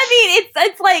well, I mean,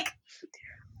 it's like,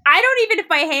 I don't even, if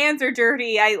my hands are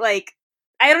dirty, I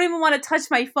don't even want to touch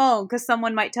my phone because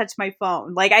someone might touch my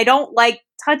phone. Like, I don't like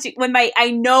touching when I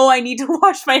know I need to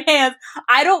wash my hands.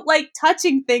 I don't like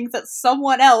touching things that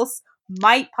someone else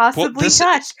might possibly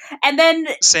touch. And then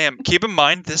Sam, keep in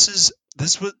mind, this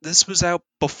was out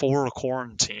before a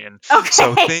quarantine. Okay.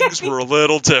 So things were a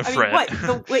little different. I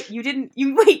mean,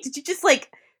 what? Did you just,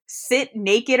 like, sit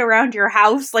naked around your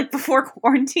house, like, before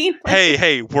quarantine? Like,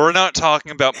 hey, we're not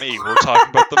talking about me. We're talking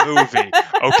about the movie,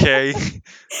 okay?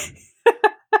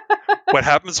 What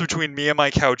happens between me and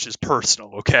my couch is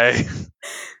personal, okay?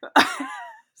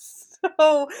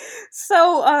 But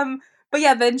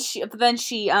yeah, then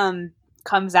she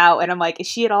comes out and I'm like, is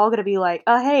she at all gonna be like,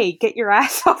 hey, get your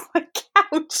ass off my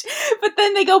couch? But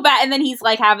then they go back and then he's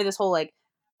like having this whole like,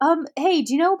 hey,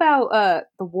 do you know about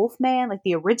the Wolfman, like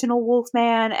the original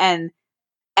Wolfman?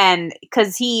 And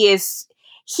because he is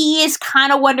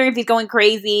kind of wondering if he's going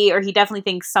crazy or he definitely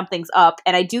thinks something's up.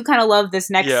 And I do kind of love this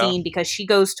next scene because she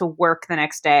goes to work the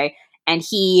next day and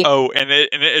he... Oh, and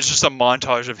it's just a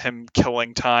montage of him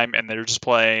killing time and they're just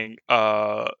playing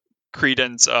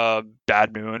Creedence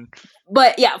Bad Moon.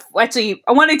 But yeah, actually,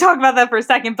 I want to talk about that for a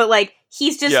second, but like,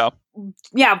 he's just... it's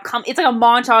like a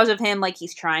montage of him, like,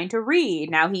 he's trying to read.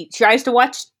 Now he tries to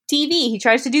watch TV. He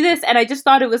tries to do this. And I just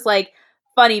thought it was, like,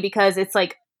 funny because it's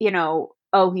like, you know...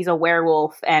 oh, he's a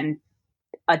werewolf and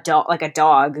a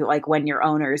dog, like when your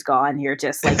owner is gone, you're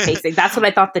just like pacing. That's what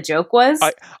I thought the joke was.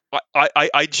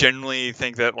 I genuinely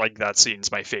think that, like, that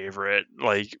scene's my favorite,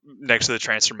 like, next to the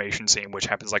transformation scene, which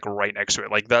happens, like, right next to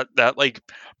it. Like, that like,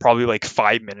 probably, like,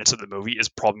 5 minutes of the movie is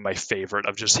probably my favorite,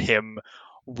 of just him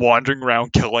wandering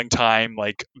around, killing time,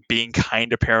 like, being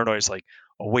kind of paranoid. It's like,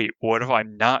 oh, wait, what if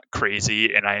I'm not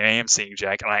crazy and I am seeing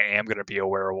Jack and I am going to be a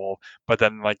werewolf? But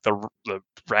then, like, the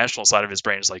rational side of his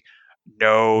brain is like,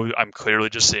 no, I'm clearly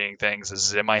just seeing things. This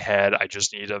is in my head. I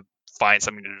just need to find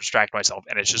something to distract myself.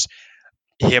 And it's just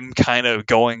him kind of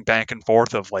going back and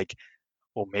forth of like,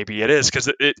 well, maybe it is, because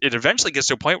it eventually gets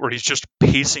to a point where he's just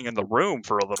pacing in the room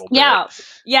for a little bit.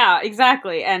 Yeah,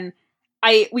 exactly. And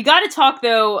we got to talk,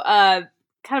 though,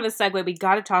 kind of a segue, we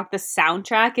got to talk, the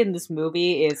soundtrack in this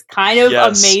movie is kind of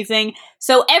amazing.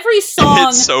 So every song,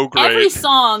 it's so great.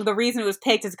 The reason it was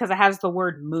picked is because it has the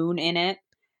word moon in it,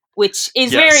 which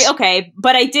is very okay.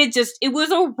 But it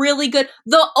was a really good,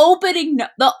 the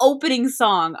opening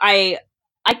song. I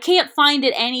can't find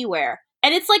it anywhere.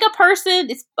 And it's like a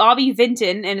person, it's Bobby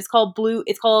Vinton, and it's called Blue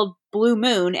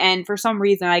Moon, and for some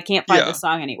reason I can't find the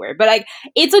song anywhere. But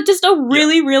it's just a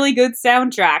really, really good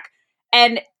soundtrack.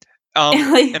 And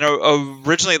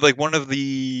originally, like, one of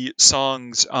the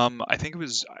songs, I think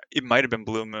it might have been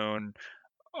Blue Moon.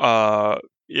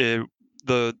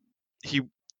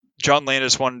 John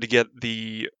Landis wanted to get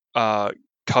the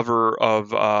cover of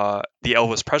the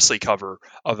Elvis Presley cover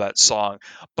of that song,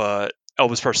 but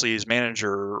Elvis Presley's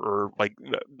manager, or like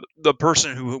the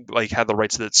person who like had the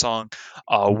rights to that song,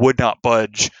 would not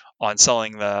budge on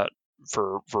selling that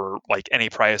for like any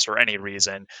price or any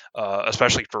reason,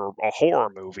 especially for a horror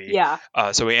movie.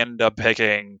 So he ended up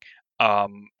picking, I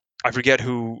forget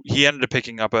who he ended up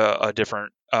picking up, a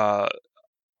different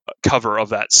cover of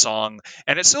that song,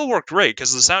 and it still worked great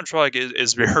because the soundtrack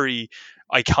is very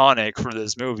iconic for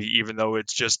this movie, even though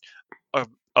it's just an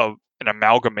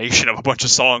amalgamation of a bunch of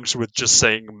songs with just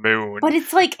saying moon. But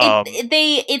it's like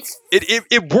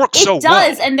it works so well. It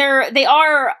does, and they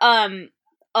are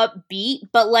upbeat,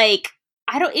 but like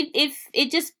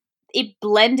it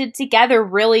blended together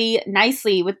really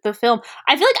nicely with the film.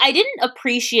 I feel like I didn't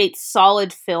appreciate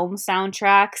solid film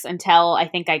soundtracks until I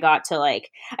think I got to I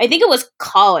think it was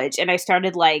college, and I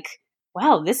started like,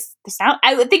 wow, the sound.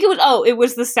 I think it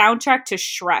was the soundtrack to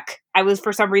Shrek. I was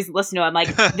for some reason listening to it. I'm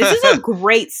like, this is a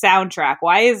great soundtrack.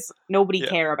 Why is nobody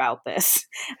care about this?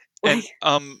 And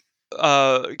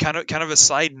kind of a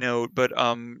side note, but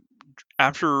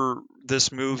after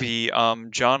this movie,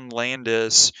 John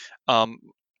Landis,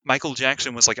 Michael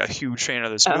Jackson was like a huge fan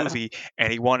of this movie,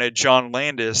 and he wanted John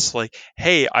Landis like,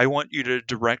 hey, I want you to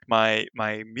direct my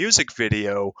music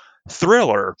video,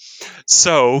 Thriller.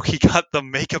 So he got the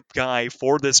makeup guy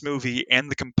for this movie and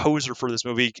the composer for this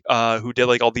movie, who did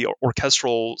like all the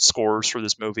orchestral scores for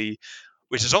this movie,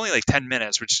 which is only like 10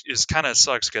 minutes, which is kind of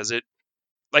sucks because it,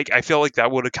 like, I feel like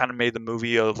that would have kind of made the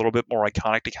movie a little bit more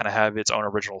iconic to kind of have its own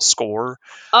original score.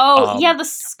 Yeah, the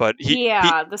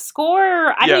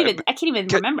score. I can't even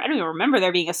remember. I don't even remember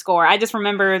there being a score. I just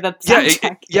remember the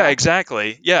soundtrack.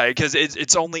 Exactly. Yeah, because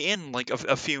it's only in like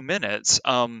a few minutes.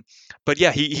 But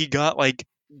yeah, he got like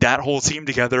that whole team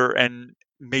together and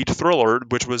made Thriller,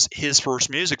 which was his first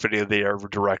music video they ever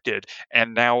directed,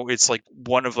 and now it's like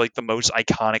one of like the most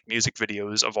iconic music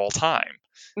videos of all time.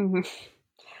 Mm-hmm.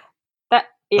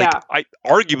 Like,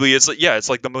 arguably it's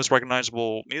like the most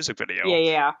recognizable music video.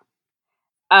 Yeah.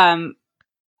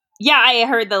 I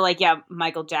heard that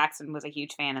Michael Jackson was a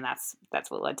huge fan, and that's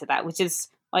what led to that, which is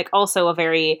like also a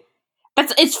very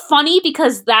it's funny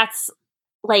because that's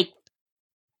like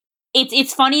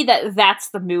it's funny that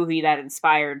that's the movie that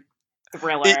inspired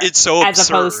Thriller. It's so as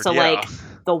absurd, opposed to like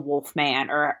The Wolfman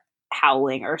or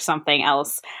Howling or something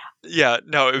else. Yeah,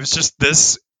 no, it was just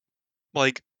this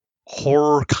like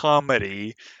horror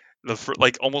comedy,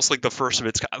 like almost like the first of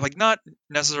its kind, like not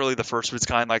necessarily the first of its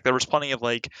kind. Like there was plenty of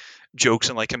like jokes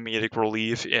and like comedic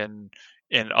relief in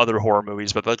other horror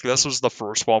movies, but like this was the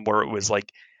first one where it was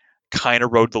like kind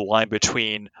of rode the line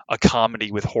between a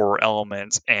comedy with horror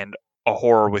elements and a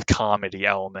horror with comedy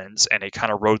elements, and it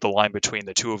kind of rode the line between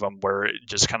the two of them where it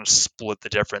just kind of split the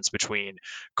difference between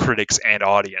critics and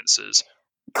audiences.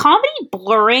 Comedy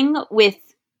blurring with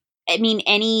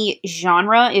any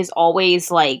genre is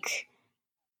always like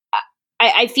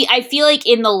I feel like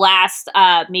in the last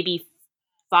maybe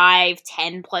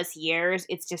 5-10 plus years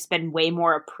it's just been way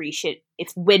more appreciated.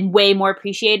 It's been way more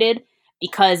appreciated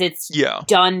because it's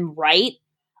done right.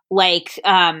 Like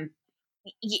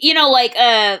like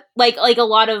a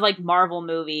lot of like Marvel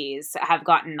movies have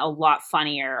gotten a lot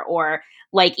funnier, or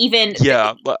like even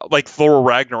like Thor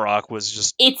Ragnarok was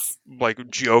just it's like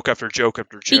joke after joke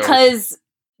after joke, because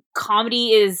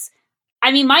comedy is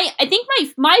I think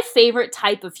my favorite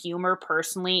type of humor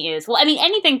personally is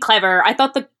anything clever. I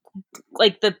thought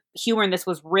the humor in this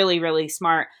was really, really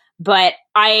smart, but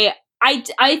I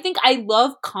think I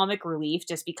love comic relief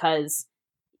just because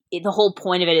the whole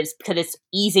point of it is because it's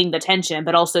easing the tension,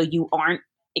 but also you aren't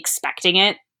expecting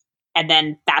it, and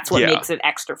then that's what makes it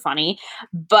extra funny.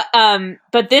 But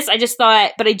this I just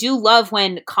thought, but I do love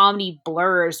when comedy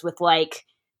blurs with like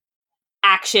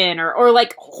action or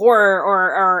like horror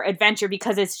or adventure,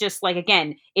 because it's just like,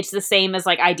 again, it's the same as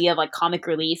like idea of like comic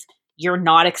relief. You're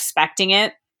not expecting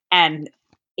it, and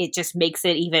it just makes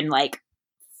it even like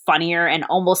funnier and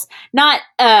almost not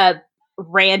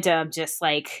random, just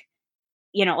like,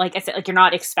 like I said, like you're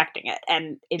not expecting it,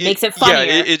 and it makes it funnier.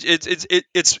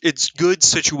 It's good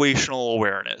situational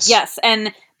awareness. Yes,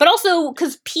 but also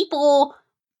because people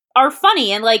are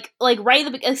funny, and like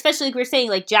right, especially like we were saying,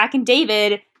 like Jack and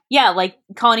David. Yeah, like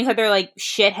calling each other like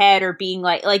shithead or being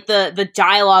like the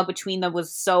dialogue between them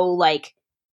was so like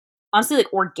honestly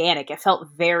like organic. It felt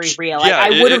very real. Yeah,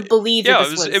 I would have believed it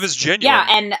was genuine. Yeah,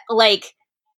 and like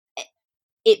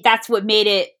that's what made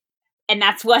it, and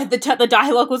that's why the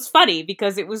dialogue was funny,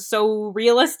 because it was so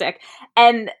realistic,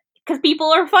 and because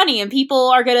people are funny and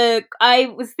people are gonna. I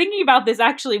was thinking about this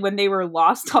actually when they were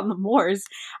lost on the moors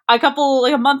a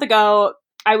month ago.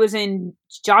 I was in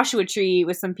Joshua Tree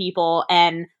with some people,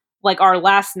 and like our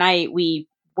last night we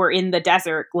were in the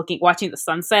desert watching the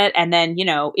sunset, and then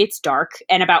it's dark,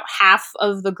 and about half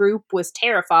of the group was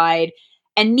terrified,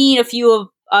 and me and a few of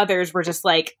others were just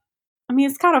like,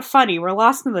 it's kind of funny, we're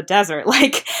lost in the desert.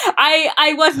 Like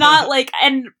I was not like,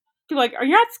 and people like, are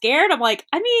you not scared? I'm like,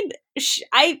 should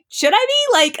I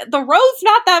be? Like, the road's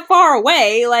not that far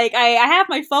away. Like, I have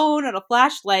my phone and a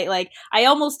flashlight. Like, I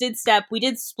almost we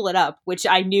did split up, which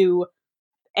I knew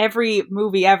every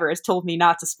movie ever has told me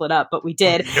not to split up, but we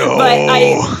did. No.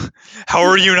 But how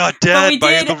are you not dead?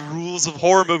 By the rules of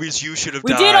horror movies, you should have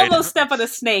died. We did almost step on a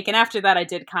snake, and after that I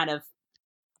did kind of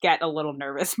get a little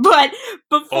nervous. But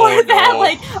before that,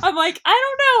 like, I'm like,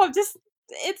 I don't know, this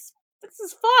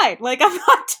is fine. Like, I'm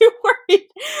not too worried.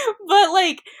 But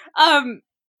like,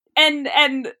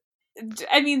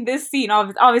 and this scene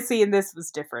obviously in this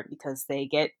was different because they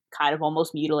get kind of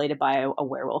almost mutilated by a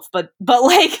werewolf. But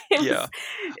like,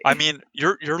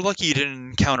 you're lucky you didn't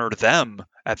encounter them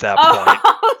at that point.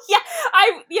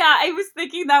 I was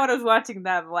thinking that when I was watching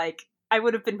them. Like, I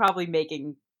would have been probably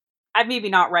making maybe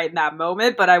not right in that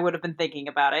moment, but I would have been thinking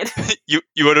about it. you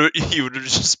would have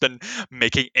just been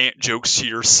making ant jokes to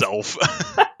yourself.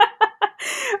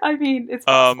 I mean, it's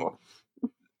possible.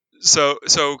 So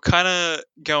kind of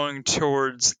going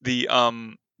towards the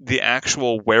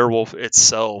actual werewolf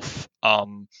itself.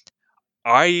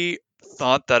 I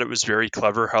thought that it was very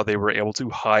clever how they were able to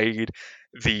hide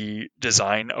the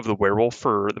design of the werewolf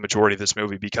for the majority of this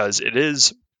movie, because it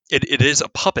is a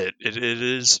puppet. It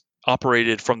is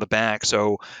operated from the back,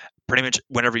 so pretty much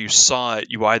whenever you saw it,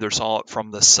 you either saw it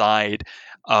from the side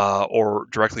or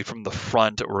directly from the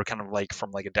front, or kind of like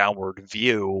from like a downward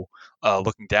view,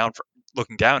 looking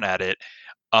down at it.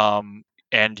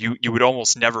 And you would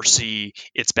almost never see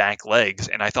its back legs.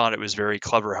 And I thought it was very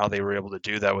clever how they were able to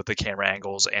do that with the camera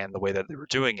angles and the way that they were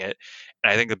doing it.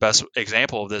 And I think the best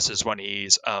example of this is when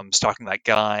he's stalking that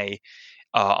guy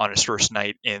on his first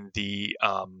night in the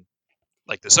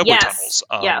like the subway tunnels.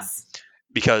 Yes.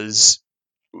 Because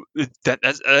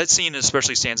that scene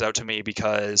especially stands out to me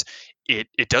because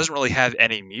it doesn't really have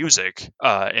any music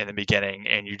in the beginning,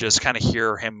 and you just kind of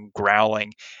hear him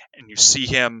growling, and you see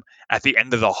him at the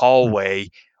end of the hallway,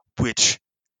 which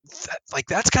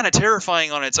that's kind of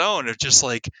terrifying on its own. It's just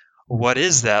like, what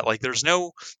is that? Like there's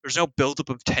no buildup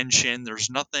of tension. There's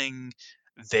nothing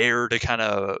there to kind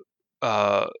of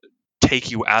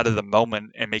take you out of the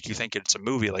moment and make you think it's a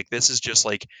movie. Like this is just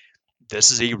like,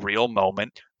 this is a real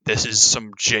moment. This is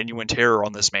some genuine terror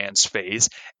on this man's face,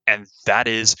 and that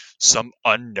is some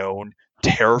unknown,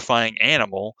 terrifying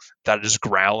animal that is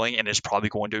growling and is probably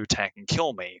going to attack and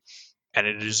kill me. And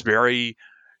it is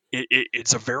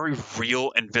it's a very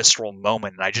real and visceral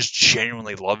moment, and I just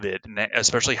genuinely loved it, and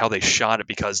especially how they shot it,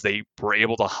 because they were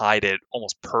able to hide it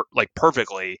almost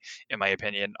perfectly, in my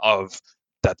opinion, of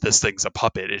that this thing's a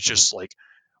puppet. It's just like,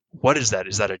 what is that?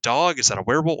 Is that a dog? Is that a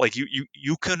werewolf? Like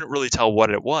you couldn't really tell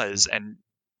what it was, and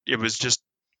it was just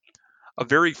a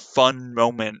very fun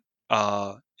moment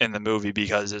in the movie,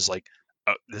 because it's like,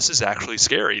 this is actually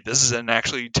scary. This is an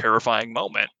actually terrifying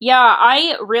moment. Yeah,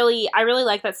 I really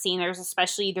like that scene.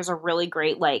 There's a really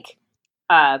great like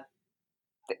the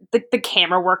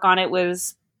camera work on it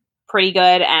was pretty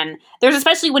good, and there's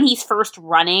especially when he's first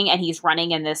running and he's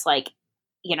running in this like,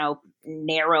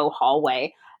 narrow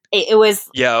hallway. It was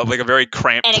like a very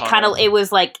cramped and tunnel. it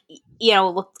was like,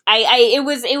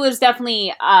 it was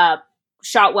definitely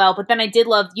shot well, but then I did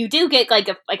love, you do get like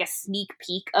a sneak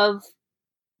peek of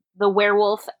the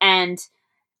werewolf, and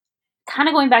kind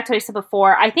of going back to what I said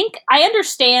before, I think I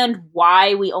understand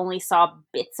why we only saw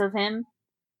bits of him,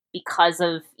 because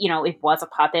of, it was a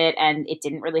puppet and it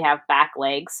didn't really have back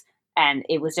legs and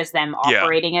it was just them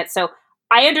operating it. So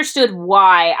I understood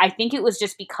why. I think it was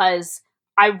just because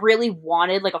I really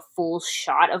wanted like a full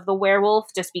shot of the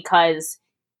werewolf, just because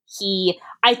I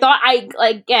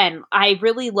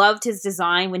really loved his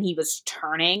design when he was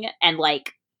turning, and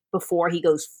like before he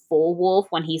goes full wolf,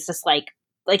 when he's just like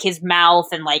his mouth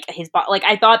and like his body, like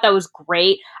I thought that was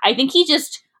great. I think he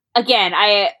just, again,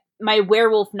 my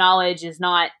werewolf knowledge is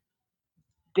not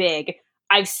big.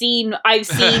 I've seen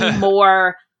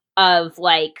more of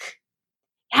like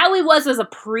how he was as a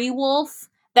pre-wolf.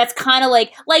 That's kind of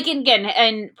like again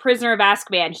in Prisoner of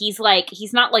Azkaban, he's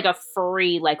not like a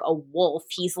furry like a wolf.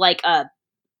 He's like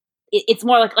it's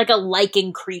more like a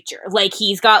lichen creature. Like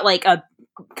he's got like a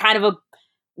kind of a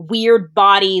weird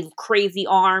body, crazy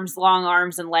arms, long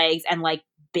arms and legs, and like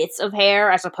bits of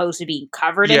hair as opposed to being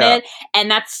covered in it.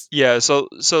 And that's so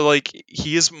like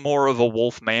he is more of a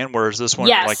wolf man, whereas this one,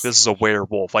 like this is a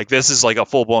werewolf. Like this is like a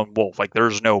full blown wolf. Like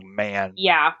there's no man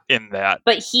in that.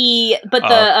 But he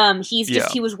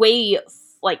was way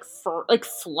like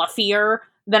fluffier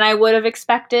than I would have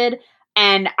expected.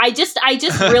 And I just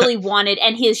really wanted,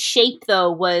 and his shape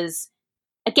though was,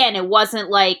 again, it wasn't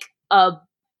like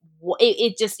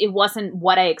it wasn't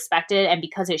what I expected, and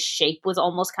because his shape was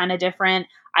almost kind of different,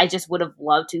 I just would have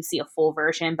loved to see a full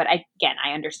version. But I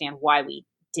understand why we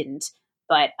didn't.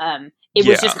 But it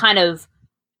was just kind of,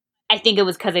 I think it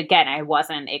was because, again, I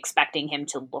wasn't expecting him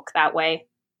to look that way,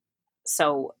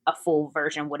 so a full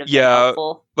version would have been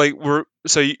helpful. Like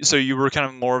so you were kind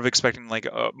of more of expecting like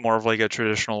more of like a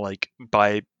traditional like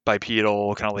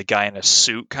bipedal kind of like guy in a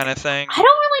suit kind of thing. I don't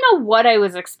really know what I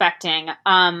was expecting.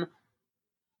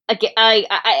 Again, I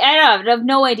have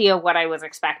no idea what I was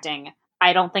expecting.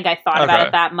 I don't think I thought about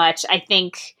it that much. I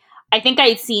think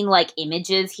I'd seen like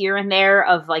images here and there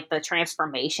of like the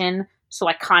transformation, so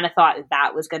I kind of thought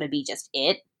that was going to be just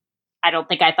it. I don't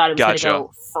think I thought it was going to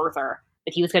go further,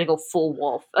 that he was going to go full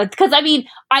wolf. Because I mean,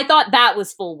 I thought that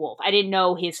was full wolf. I didn't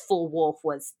know his full wolf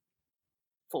was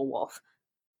full wolf.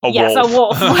 A wolf. A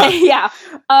wolf.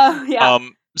 Yeah.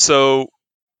 So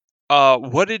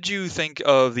What did you think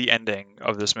of the ending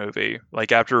of this movie?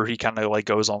 Like after he kind of like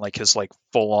goes on like his like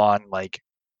full on like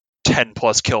 10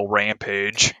 plus kill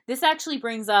rampage. This actually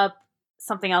brings up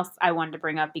something else I wanted to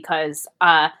bring up because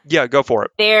yeah, go for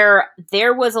it.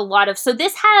 There was a lot of, so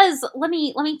this has, let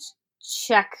me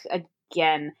check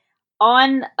again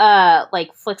on like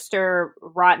Flickster,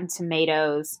 Rotten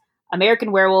Tomatoes,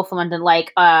 American Werewolf in London,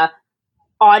 like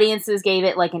audiences gave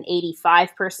it like an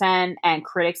 85% and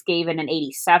critics gave it an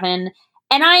 87.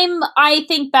 And I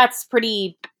think that's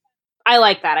pretty, I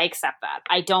like that. I accept that.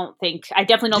 I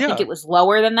definitely don't think it was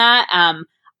lower than that.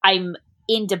 I'm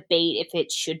in debate if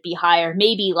it should be higher,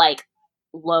 maybe like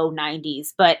low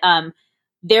 90s, but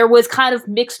there was kind of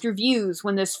mixed reviews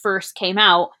when this first came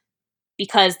out,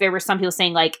 because there were some people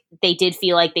saying like they did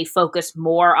feel like they focused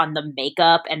more on the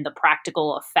makeup and the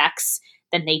practical effects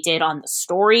than they did on the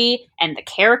story and the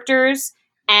characters.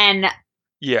 And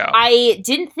I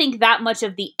didn't think that much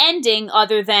of the ending,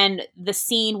 other than the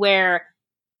scene where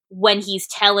when he's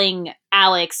telling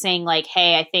Alex, saying like,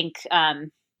 hey, I think,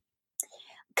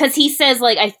 because he says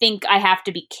like, I think I have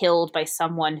to be killed by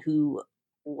someone who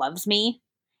loves me.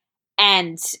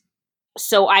 And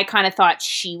so I kind of thought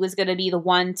she was going to be the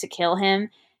one to kill him.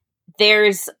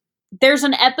 There's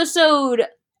an episode,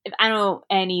 I don't know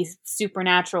any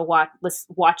Supernatural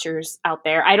watchers out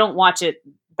there. I don't watch it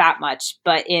that much,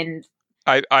 but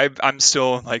I'm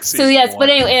still like season 1. But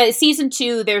anyway, season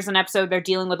 2, there's an episode they're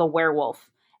dealing with a werewolf,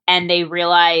 and they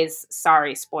realize,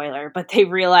 sorry, spoiler, but they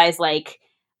realize like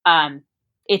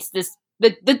it's this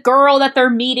the girl that they're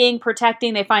meeting,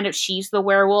 protecting. They find out she's the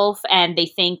werewolf, and they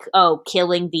think, oh,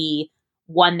 killing the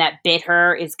one that bit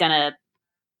her is gonna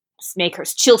make her,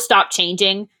 she'll stop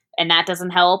changing, and that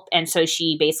doesn't help. And so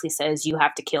she basically says, you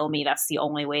have to kill me, that's the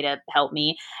only way to help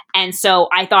me. And so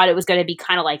I thought it was going to be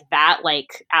kind of like that,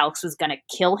 like Alex was going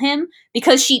to kill him,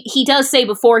 because he does say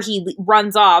before he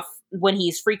runs off, when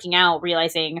he's freaking out,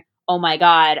 realizing, oh my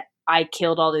god, I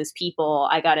killed all those people,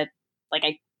 I gotta,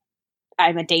 like,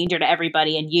 I'm a danger to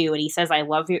everybody and you. And he says, I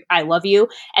love you.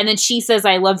 And then she says,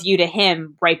 I love you to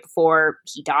him right before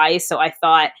he dies. So I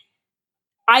thought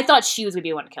she was going to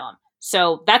be the one to kill him.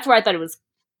 So that's where I thought it was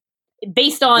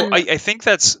based on. Well, I think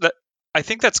that's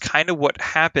kind of what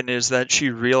happened, is that she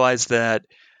realized that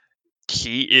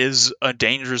he is a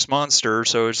dangerous monster.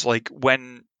 So it's like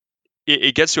when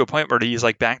it gets to a point where he's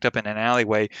like backed up in an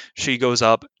alleyway, she goes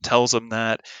up, tells him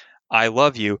that I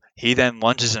love you. He then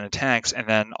lunges and attacks, and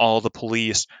then all the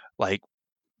police, like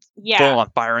full on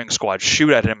firing squad, shoot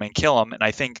at him and kill him. And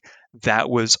I think that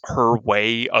was her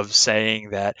way of saying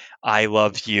that I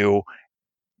love you.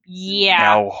 Yeah.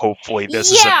 Now, hopefully,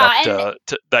 this is enough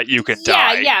to that you can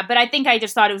die. Yeah. But I think I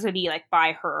just thought it was going to be like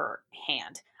by her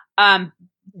hand.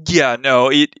 Yeah.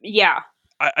 No. Yeah.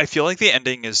 I feel like the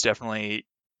ending is definitely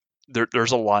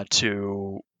there's a lot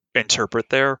to interpret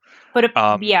there, but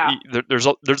there's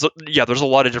a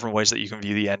lot of different ways that you can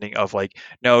view the ending of like,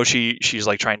 no, she's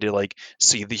like trying to like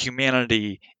see the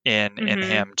humanity in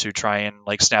him to try and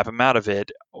like snap him out of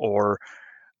it, or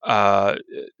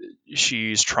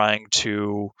she's trying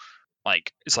to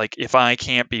like, it's like, if I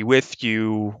can't be with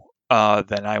you,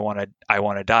 then I want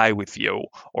to die with you,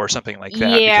 or something like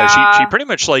that. Because she pretty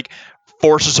much like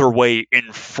forces her way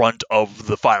in front of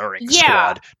the firing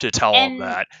squad to tell them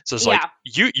that. So it's like,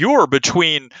 you are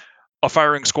between a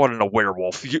firing squad and a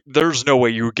werewolf. There's no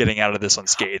way you're getting out of this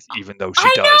unscathed, even though she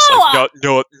does. Like,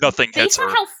 no, nothing hits her. Based on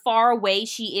how far away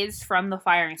she is from the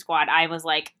firing squad, I was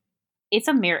like, it's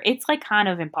like kind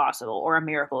of impossible, or a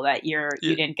miracle that you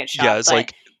didn't get shot. Yeah, it's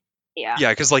like. Yeah,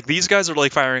 because like these guys are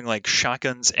like firing like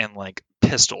shotguns and like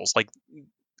pistols, like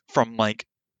from like,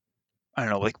 I don't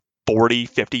know, like 40,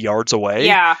 50 yards away.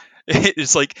 Yeah.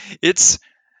 It's like,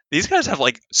 these guys have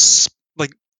like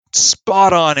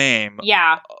spot on aim.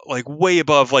 Yeah. Like way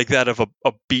above like that of a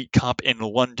beat cop in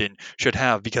London should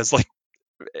have, because like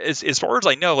as far as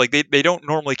I know, like they don't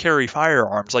normally carry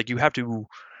firearms. Like you have to,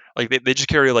 like they just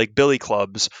carry like billy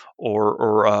clubs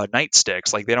or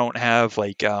nightsticks. Like they don't have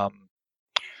like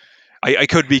I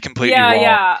could be completely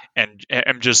wrong, and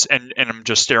I'm just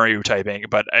stereotyping,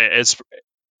 but as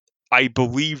I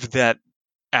believe that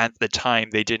at the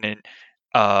time they didn't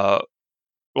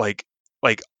like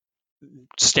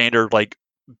standard like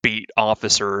beat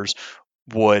officers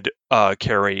would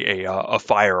carry a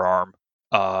firearm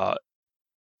for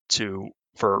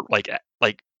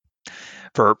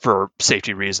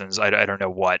safety reasons. I don't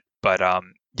know what, but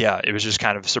yeah, it was just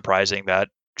kind of surprising that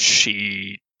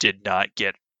she did not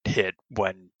get hit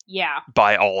when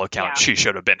by all accounts she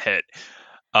should have been hit.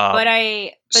 But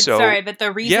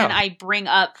the reason I bring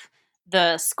up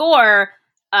the score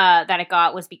that it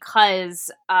got was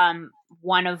because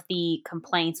one of the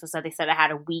complaints was that they said it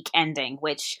had a weak ending,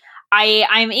 which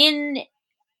I'm in.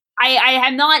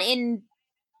 I'm not in,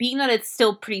 being that it's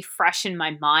still pretty fresh in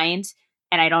my mind,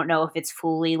 and I don't know if it's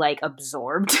fully like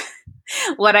absorbed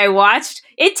what I watched.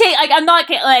 I'm not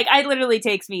like, I literally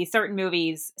takes me certain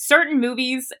movies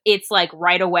it's like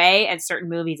right away, and certain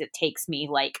movies it takes me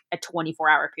like a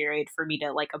 24-hour period for me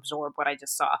to like absorb what I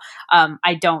just saw.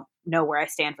 I don't know where I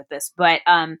stand with this, but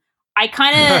I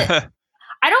kind of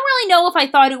I don't really know if I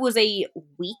thought it was a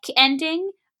weak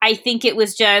ending. I think it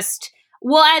was just,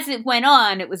 well, as it went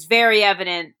on, it was very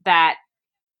evident that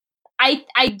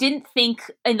I didn't think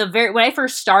when I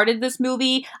first started this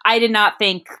movie, I did not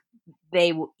think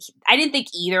I didn't think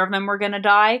either of them were going to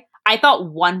die. I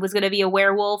thought one was going to be a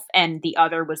werewolf and the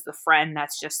other was the friend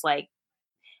that's just like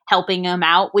helping him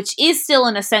out, which is still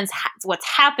in a sense what's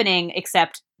happening,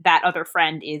 except that other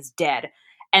friend is dead.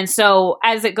 And so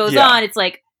as it goes on, it's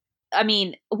like, I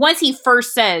mean, once he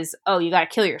first says, "Oh, you got to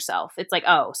kill yourself," it's like,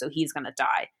 oh, so he's going to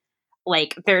die.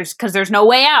 Like because there's no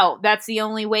way out. That's the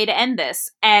only way to end this.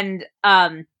 And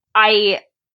I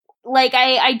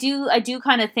do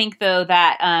kind of think though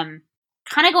that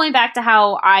kind of going back to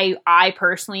how I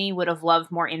personally would have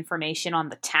loved more information on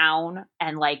the town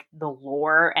and like the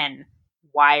lore and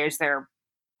why is there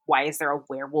a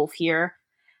werewolf here?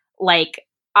 Like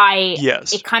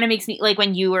it kind of makes me, like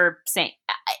when you were saying,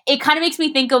 it kind of makes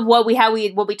me think of what we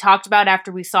talked about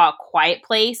after we saw A Quiet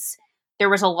Place. There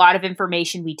was a lot of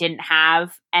information we didn't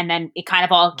have, and then it kind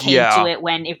of all came to it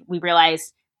when we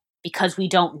realized, because we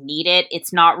don't need it,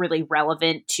 it's not really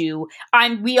relevant to.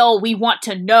 We want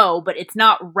to know, but it's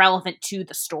not relevant to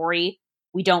the story.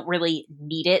 We don't really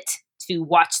need it to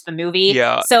watch the movie.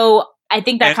 Yeah. So I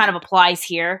think that kind of applies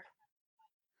here.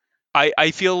 I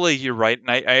feel like you're right,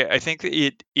 and I think that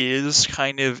it is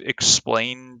kind of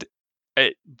explained.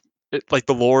 Like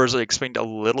the lore is explained a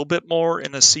little bit more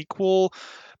in the sequel,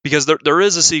 because there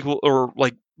is a sequel, or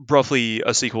like roughly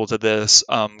a sequel to this,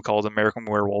 called American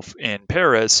Werewolf in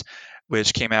Paris,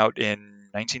 which came out in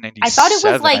 1997. I thought it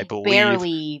was like I believe.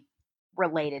 Barely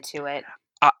related to it.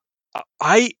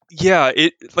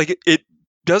 It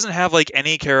doesn't have like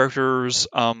any characters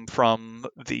from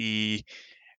the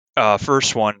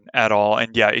first one at all,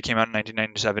 and it came out in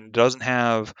 1997. It doesn't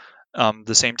have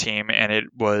the same team, and it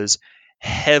was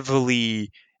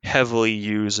heavily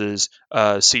uses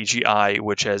CGI,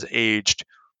 which has aged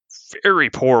very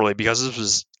poorly,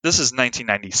 because this is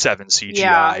 1997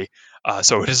 CGI,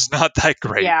 so it is not that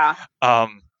great.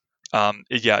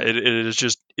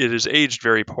 It is aged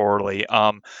very poorly,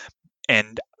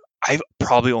 and I've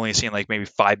probably only seen like maybe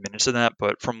 5 minutes of that,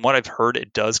 but from what I've heard,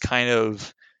 it does kind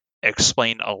of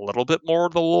explain a little bit more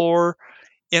of the lore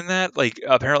in that. Like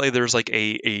apparently there's like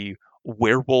a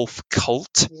werewolf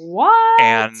cult. What?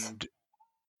 And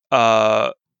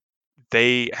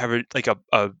they have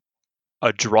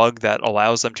a drug that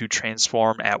allows them to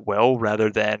transform at will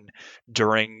rather than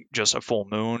during just a full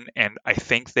moon. And I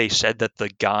think they said that the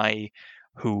guy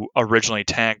who originally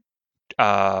attacked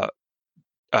Jack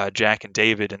and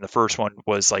David in the first one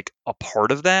was like a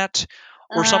part of that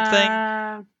or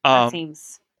something. That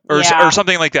seems, or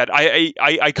something like that.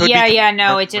 I could be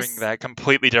remembering that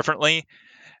completely differently,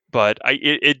 but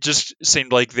it just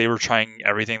seemed like they were trying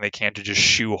everything they can to just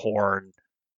shoehorn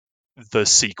the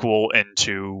sequel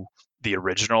into the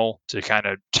original to kind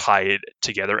of tie it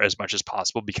together as much as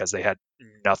possible, because they had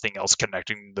nothing else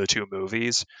connecting the two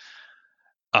movies.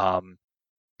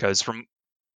 Because from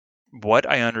what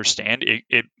I understand,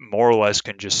 it more or less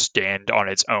can just stand on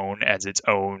its own as its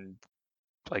own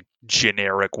like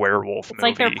generic werewolf movie. It's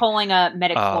like they're pulling a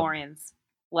midichlorians.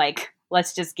 Like,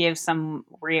 let's just give some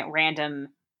random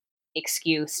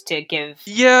excuse to give.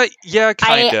 Yeah,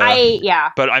 kind of.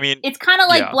 But I mean, it's kind of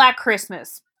like Black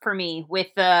Christmas for me. With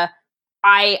the,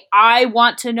 I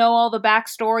want to know all the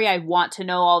backstory. I want to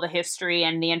know all the history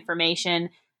and the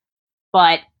information,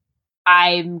 but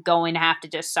I'm going to have to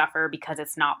just suffer because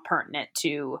it's not pertinent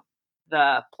to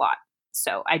the plot.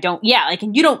 So I don't. Yeah, like,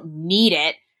 and you don't need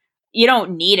it. You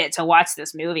don't need it to watch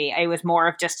this movie. It was more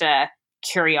of just a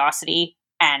curiosity.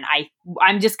 And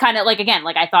I'm just kind of like, again,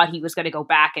 like I thought he was going to go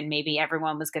back and maybe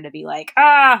everyone was going to be like,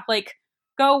 like,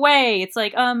 go away. It's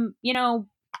like,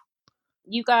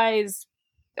 you guys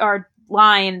are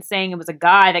lying, saying it was a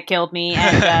guy that killed me.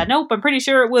 And nope, I'm pretty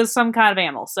sure it was some kind of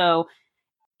animal. So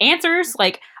answers,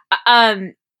 like, but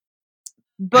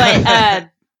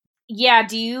yeah,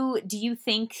 do you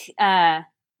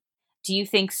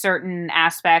think certain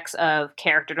aspects of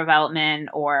character development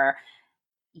or,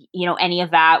 any of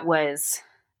that was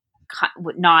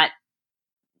not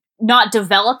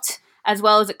developed as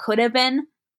well as it could have been?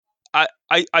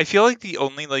 I feel like the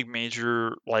only like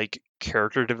major like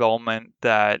character development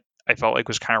that I felt like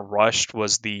was kind of rushed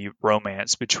was the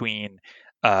romance between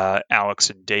Alex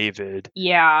and David.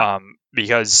 Yeah.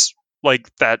 Because like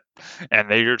that, and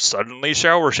they're suddenly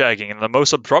shower shagging in the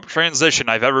most abrupt transition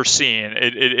I've ever seen.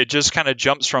 It just kind of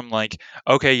jumps from like,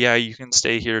 okay, yeah, you can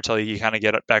stay here till you kind of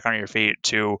get back on your feet,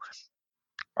 to,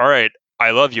 all right,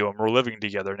 I love you and we're living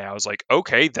together now. It's like,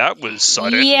 okay, that was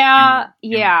sudden. Yeah,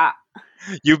 yeah.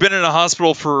 You've been in a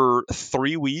hospital for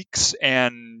 3 weeks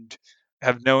and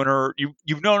have known her.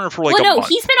 You've known her for like a month.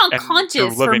 He's been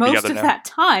unconscious for most of that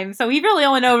time, so he really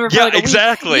only known her for like a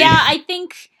exactly. week. Yeah, I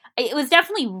think it was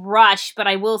definitely rushed, but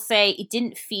I will say it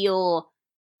didn't feel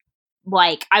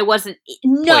like I wasn't.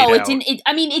 No, it didn't.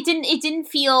 It didn't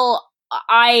feel.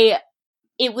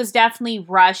 It was definitely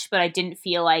rushed, but I didn't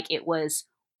feel like it was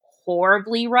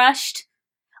horribly rushed.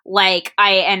 Like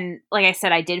I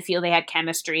said, I did feel they had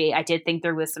chemistry. I did think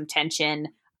there was some tension.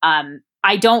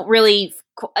 I don't really.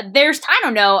 I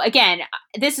don't know. Again,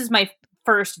 this is my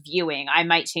first viewing. I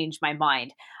might change my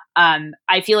mind.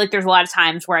 I feel like there's a lot of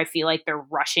times where I feel like they're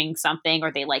rushing something,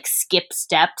 or they like skip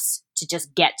steps to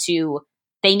just get to.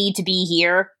 They need to be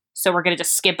here, so we're gonna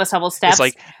just skip a couple steps. It's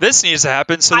like, this needs to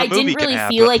happen, so the movie can happen. I didn't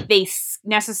really feel like they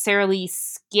necessarily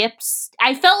skipped.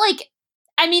 I felt like.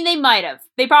 I mean, they might have.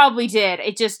 They probably did.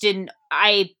 It just didn't.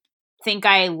 I think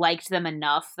I liked them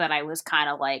enough that I was kind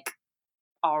of like,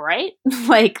 all right,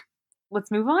 like, let's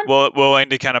move on. Well, willing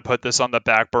to kind of put this on the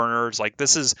back burners. Like,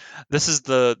 this is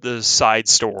the side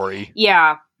story.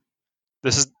 Yeah.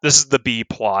 This is the B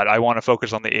plot. I want to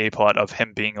focus on the A plot of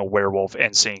him being a werewolf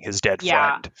and seeing his dead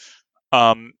friend.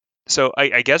 So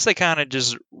I guess that kind of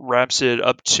just wraps it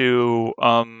up to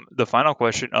the final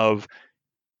question of,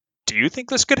 do you think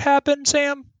this could happen,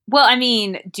 Sam? Well, I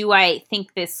mean, do I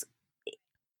think this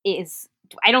is...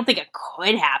 I don't think it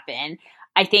could happen.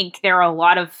 I think there are a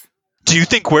lot of... Do you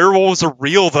think werewolves are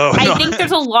real, though? I think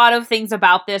there's a lot of things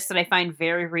about this that I find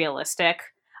very realistic.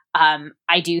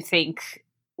 I do think,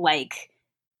 like...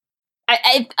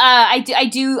 I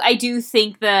do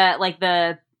think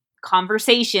the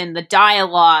conversation, the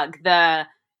dialogue, the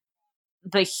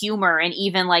humor, and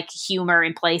even like humor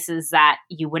in places that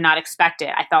you would not expect it,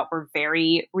 I thought were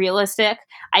very realistic.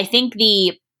 I think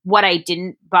what I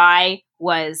didn't buy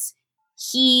was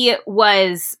he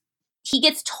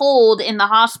gets told in the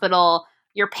hospital,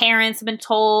 your parents have been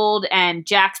told and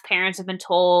Jack's parents have been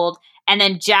told, and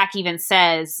then Jack even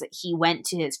says he went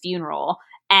to his funeral,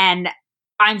 and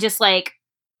I'm just like,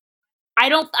 I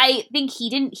think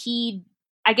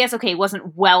I guess, okay,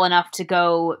 wasn't well enough to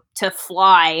go to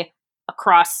fly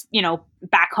across,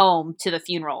 back home to the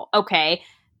funeral. Okay.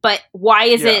 But why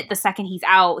is it the second he's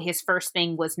out, his first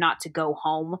thing was not to go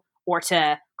home or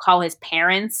to call his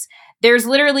parents? There's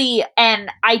literally, and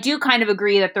I do kind of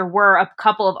agree that there were a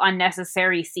couple of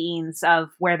unnecessary scenes of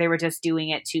where they were just doing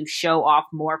it to show off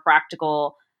more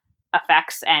practical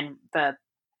effects and the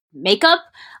makeup,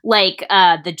 like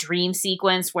the dream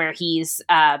sequence where he's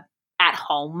at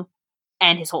home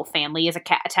and his whole family is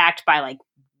attacked by like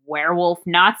werewolf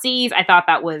Nazis. I thought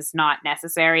that was not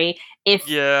necessary.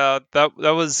 That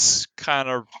was kind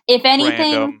of, if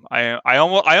anything, random. I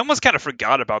almost kind of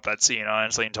forgot about that scene,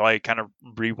 honestly, until I kind of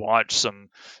rewatched some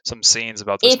scenes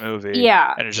about this movie.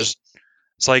 Yeah, and it's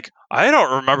like, I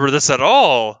don't remember this at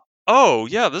all. Oh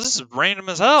yeah, this is random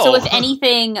as hell. So if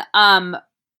anything,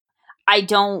 I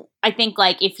think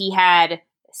like if he had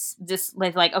just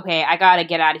like, okay, I gotta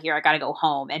get out of here, I gotta go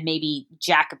home, and maybe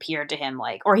Jack appeared to him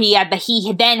like, or he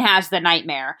then has the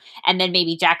nightmare, and then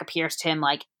maybe Jack appears to him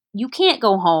like, you can't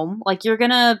go home, like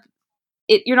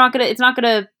it's not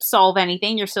gonna solve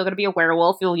anything, you're still gonna be a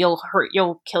werewolf,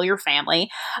 you'll kill your family.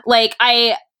 Like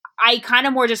I kind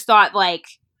of more just thought like,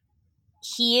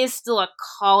 he is still a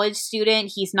college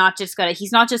student, he's not just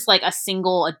like a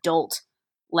single adult,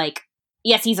 like,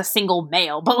 yes, he's a single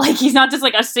male, but like, he's not just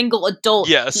like a single adult.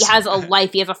 Yes. He has a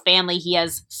life, he has a family, he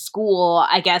has school,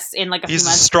 I guess, in like he's few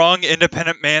months. A strong,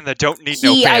 independent man that don't need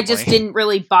no family. I just didn't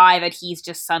really buy that he's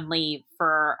just suddenly,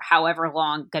 for however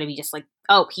long, gonna be just like,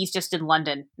 oh, he's just in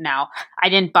London now. I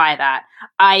didn't buy that.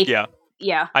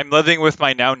 Yeah. I'm living with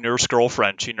my now nurse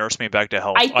girlfriend. She nursed me back to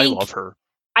health. I love her.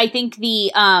 I think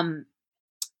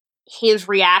his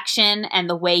reaction and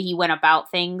the way he went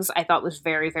about things, I thought was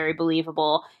very, very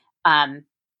believable. I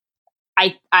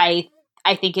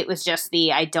think it was just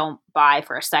I don't buy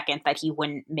for a second that he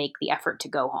wouldn't make the effort to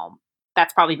go home.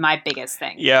 That's probably my biggest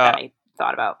thing that I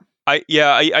thought about. I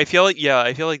feel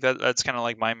like that's kind of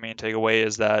like my main takeaway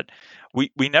is that we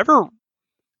never,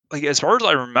 like, as far as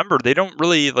I remember, they don't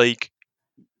really like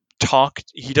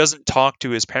doesn't talk to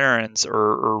his parents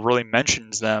or really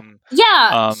mentions them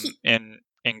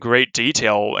in great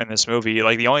detail in this movie.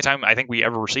 Like the only time I think we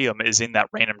ever see them is in that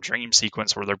random dream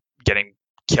sequence where they're getting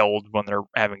killed when they're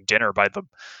having dinner by the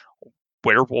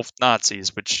werewolf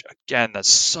Nazis, which again, that's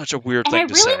such a weird thing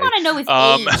to say. And I really want to know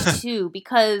his age too,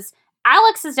 because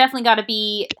Alex has definitely got to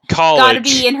be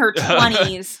in her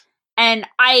 20s, and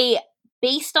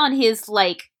based on his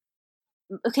okay,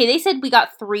 they said we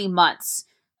got 3 months,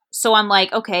 so I'm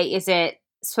like, okay, is it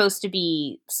supposed to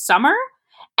be summer?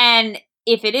 And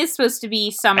if it is supposed to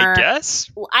be summer, I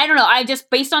guess, I don't know. I just,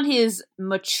 based on his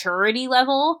maturity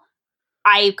level,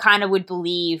 I kind of would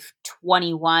believe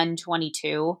 21,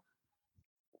 22.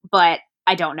 But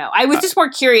I don't know. I was just more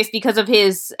curious because of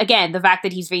his, again, the fact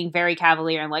that he's being very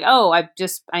cavalier and like, oh,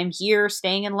 I'm here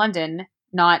staying in London.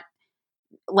 Not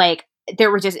like,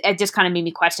 it just kind of made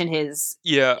me question his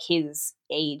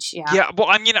age. Yeah. Yeah. Well,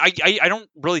 I mean, I don't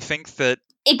really think that.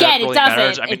 Again, really it doesn't.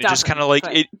 matters. I mean, it just kind of like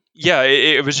it. Yeah,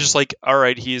 it was just like, all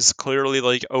right, he's clearly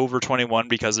like over 21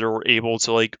 because they were able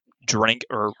to like drink,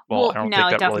 or I don't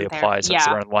think that really applies since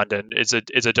they're in London. It's a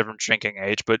different drinking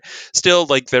age, but still,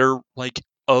 like they're like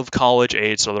of college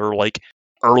age, so they're like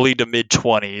early to mid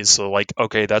 20s. So like,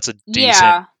 okay, that's a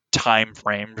decent time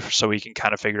frame, so we can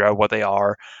kind of figure out what they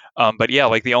are. But yeah,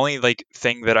 like the only like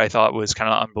thing that I thought was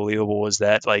kind of unbelievable was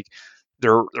that like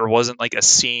there wasn't like a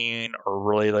scene or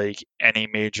really like any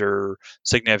major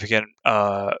significant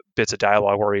bits of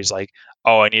dialogue where he's like,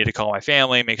 oh, I need to call my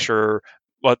family,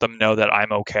 let them know that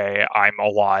I'm okay, I'm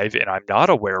alive, and I'm not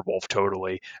a werewolf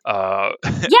totally.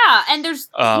 And there's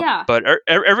but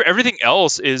everything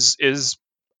else is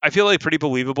I feel like pretty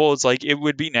believable. It's like it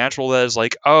would be natural that it's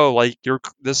like, oh, like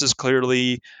this is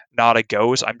clearly not a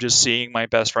ghost. I'm just seeing my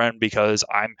best friend because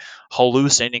I'm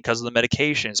hallucinating because of the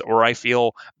medications, or I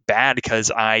feel bad because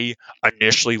I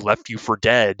initially left you for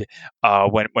dead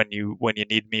when you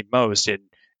need me most, and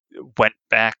went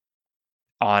back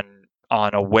on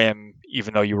a whim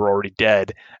even though you were already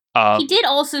dead. He did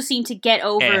also seem to get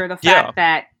over the fact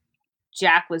that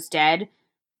Jack was dead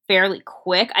fairly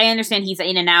quick. I understand he's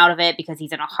in and out of it because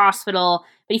he's in a hospital,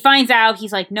 but he finds out,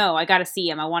 he's like, no, I gotta see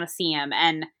him. I want to see him.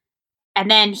 And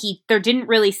then there didn't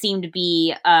really seem to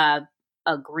be a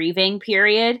grieving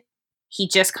period. He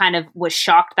just kind of was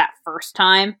shocked that first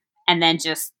time, and then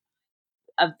just,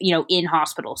 in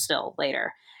hospital still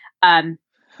later.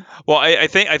 Well, I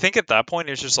think at that point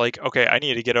it's just like, okay, I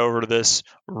need to get over to this.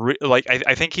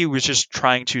 I think he was just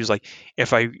trying to, like,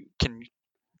 if I can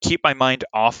keep my mind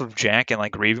off of Jack and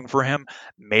like grieving for him,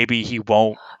 maybe he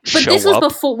won't show up. But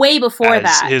this was way before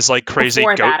that. His like crazy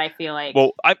before that, I feel like.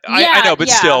 Well, I know, but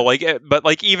still, like, but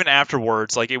like even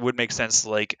afterwards, like it would make sense.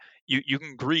 Like you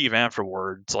can grieve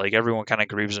afterwards. Like everyone kind of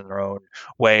grieves in their own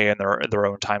way and their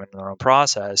own time and their own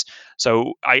process.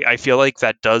 So I feel like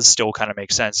that does still kind of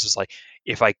make sense. It's like,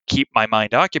 if I keep my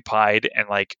mind occupied and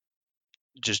like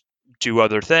just do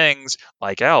other things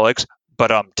like Alex, but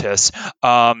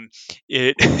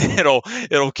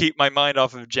it'll keep my mind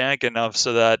off of Jack enough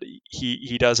so that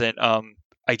he doesn't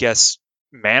I guess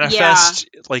manifest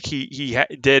like he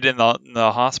did in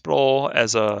the hospital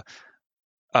as a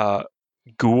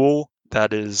ghoul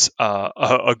that is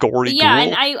a gory ghoul.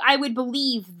 And I would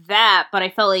believe that, but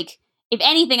I felt like, if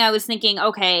anything, I was thinking,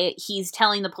 okay, he's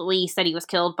telling the police that he was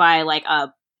killed by like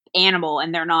a animal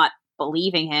and they're not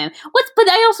believing him.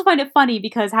 But I also find it funny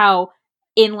because how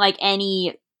in like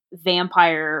any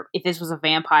vampire, if this was a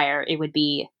vampire, it would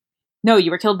be, no,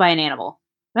 you were killed by an animal.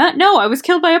 No, I was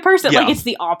killed by a person. Like, it's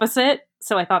the opposite.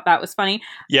 So I thought that was funny.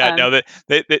 No,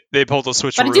 they pulled the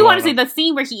switch. But I do want to say the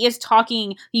scene where he is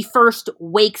talking, he first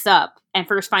wakes up and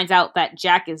first finds out that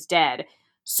Jack is dead.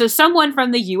 So someone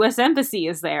from the U.S. Embassy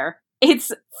is there.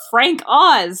 It's Frank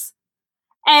Oz.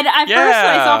 And at first when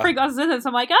I saw Frank Oz in this,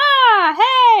 I'm like,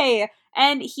 hey!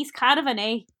 And he's kind of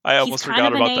I almost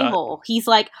forgot about that. He's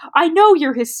like, I know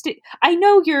you're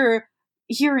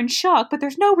you're in shock, but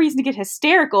there's no reason to get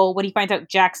hysterical when he finds out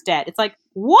Jack's dead. It's like,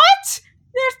 what?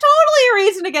 There's totally a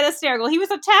reason to get hysterical. He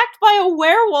was attacked by a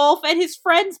werewolf and his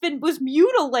friend's was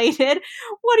mutilated.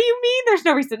 What do you mean there's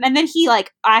no reason? And then he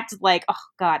like acted like, oh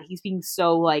God, he's being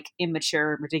so like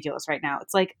immature and ridiculous right now.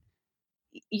 It's like,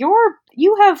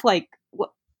 you have like,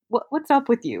 what's up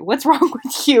with you? What's wrong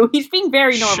with you? He's being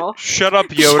very normal. Shut up,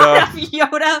 Yoda. Shut up,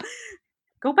 Yoda.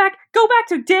 Go back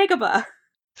to Dagobah.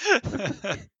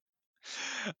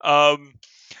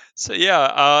 So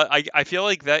yeah, I feel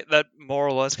like that more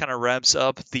or less kind of wraps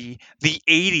up the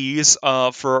 80s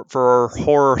for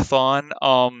Horror-thon.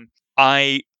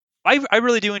 I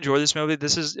really do enjoy this movie.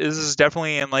 This is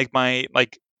definitely in like my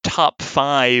like top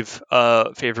 5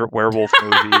 favorite werewolf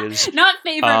movies. Not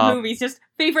favorite movies, just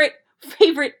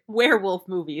favorite werewolf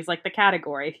movies, like the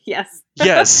category. Yes.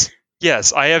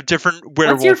 Yes. I have different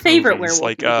werewolf. What's your favorite movies.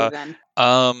 werewolf movie then?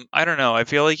 I don't know. I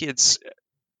feel like it's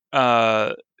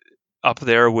up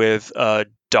there with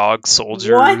Dog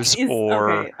Soldiers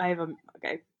okay? I have a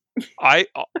okay.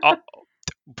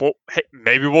 Well, hey,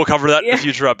 maybe we'll cover that in a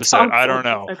future episode. I don't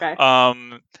know. Okay.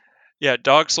 Yeah,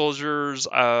 Dog Soldiers.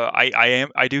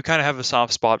 I do kind of have a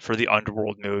soft spot for the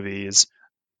Underworld movies.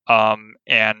 And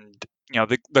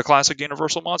the classic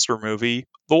Universal monster movie,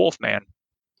 The Wolfman.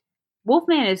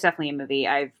 Wolfman is definitely a movie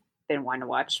I've been wanting to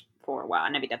watch for a while,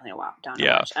 and I'd be definitely down to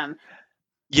watch.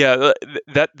 Yeah,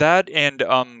 that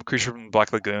and Creature from the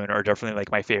Black Lagoon are definitely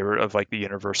like my favorite of like the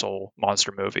Universal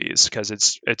monster movies because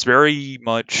it's very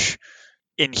much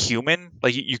inhuman.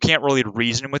 Like you can't really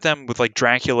reason with them. With like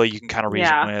Dracula, you can kind of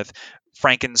reason with.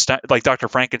 Frankenstein, like Dr.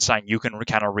 Frankenstein, you can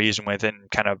kind of reason with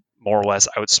and kind of more or less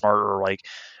outsmart or like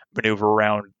maneuver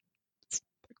around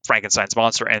Frankenstein's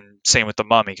monster. And same with the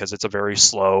Mummy because it's a very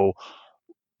slow,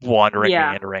 wandering,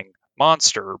 meandering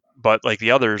monster. But like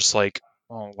the others, like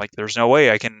there's no way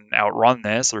I can outrun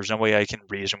this. There's no way I can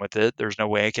reason with it. There's no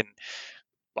way I can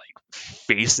like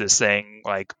face this thing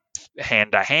like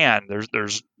hand to hand.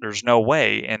 There's no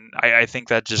way, and I think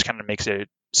that just kind of makes it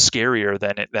scarier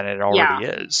than it already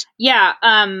is. Yeah.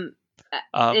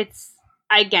 It's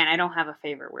again, I don't have a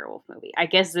favorite werewolf movie. I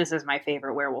guess this is my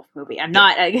favorite werewolf movie. I'm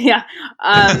not. Yeah.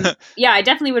 I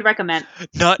definitely would recommend.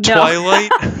 Not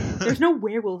Twilight. There's no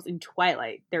werewolves in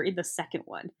Twilight. They're in the second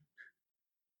one.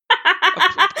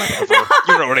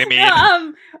 You know what I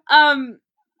mean.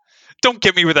 Don't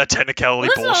get me with that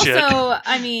technicality bullshit. Also,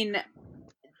 I mean,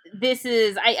 this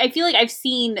is. I feel like I've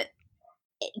seen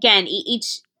again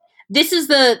each. This is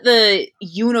the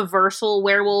universal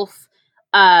werewolf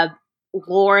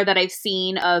lore that I've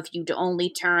seen of you to only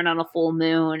turn on a full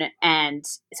moon, and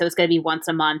so it's going to be once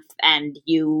a month, and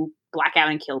you black out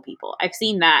and kill people. I've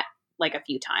seen that like a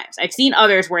few times. I've seen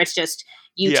others where it's just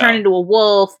you turn into a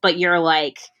wolf, but you're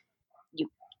like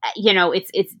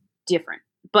it's different.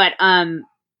 But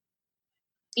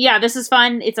this is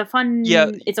fun. It's a fun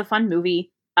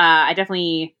movie. I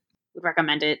definitely would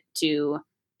recommend it to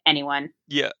anyone.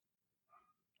 Yeah.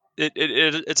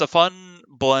 It's a fun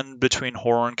blend between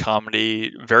horror and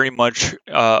comedy, very much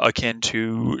akin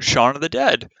to Shaun of the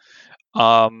Dead,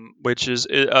 which is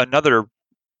another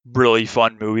really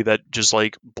fun movie that just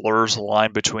like blurs the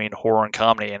line between horror and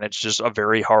comedy, and it's just a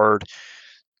very hard.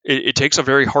 It takes a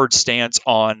very hard stance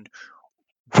on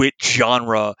which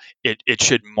genre it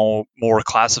should more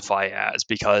classify as,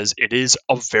 because it is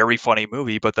a very funny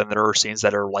movie, but then there are scenes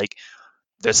that are like,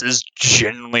 this is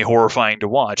genuinely horrifying to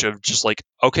watch, of just like,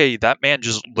 okay, that man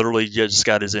just literally just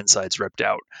got his insides ripped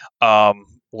out.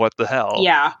 What the hell?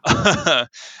 Yeah.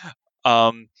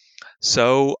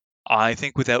 So I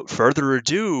think without further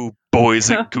ado, boys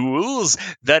and ghouls,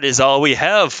 that is all we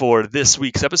have for this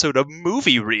week's episode of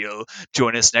Movie Reel.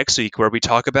 Join us next week where we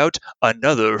talk about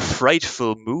another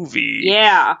frightful movie.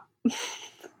 Yeah.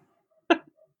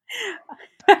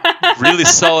 Really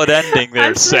solid ending there,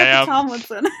 I'm Sam.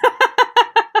 Tomlinson.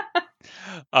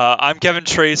 I'm Kevin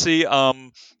Tracy.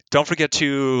 Don't forget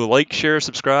to like, share,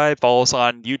 subscribe, follow us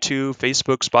on YouTube,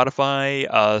 Facebook,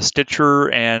 Spotify, Stitcher,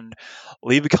 and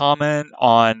leave a comment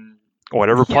on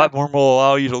whatever platform will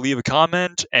allow you to leave a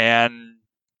comment, and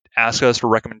ask us for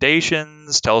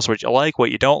recommendations. Tell us what you like,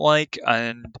 what you don't like,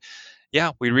 and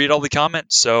we read all the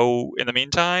comments. So in the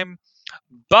meantime,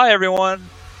 bye everyone.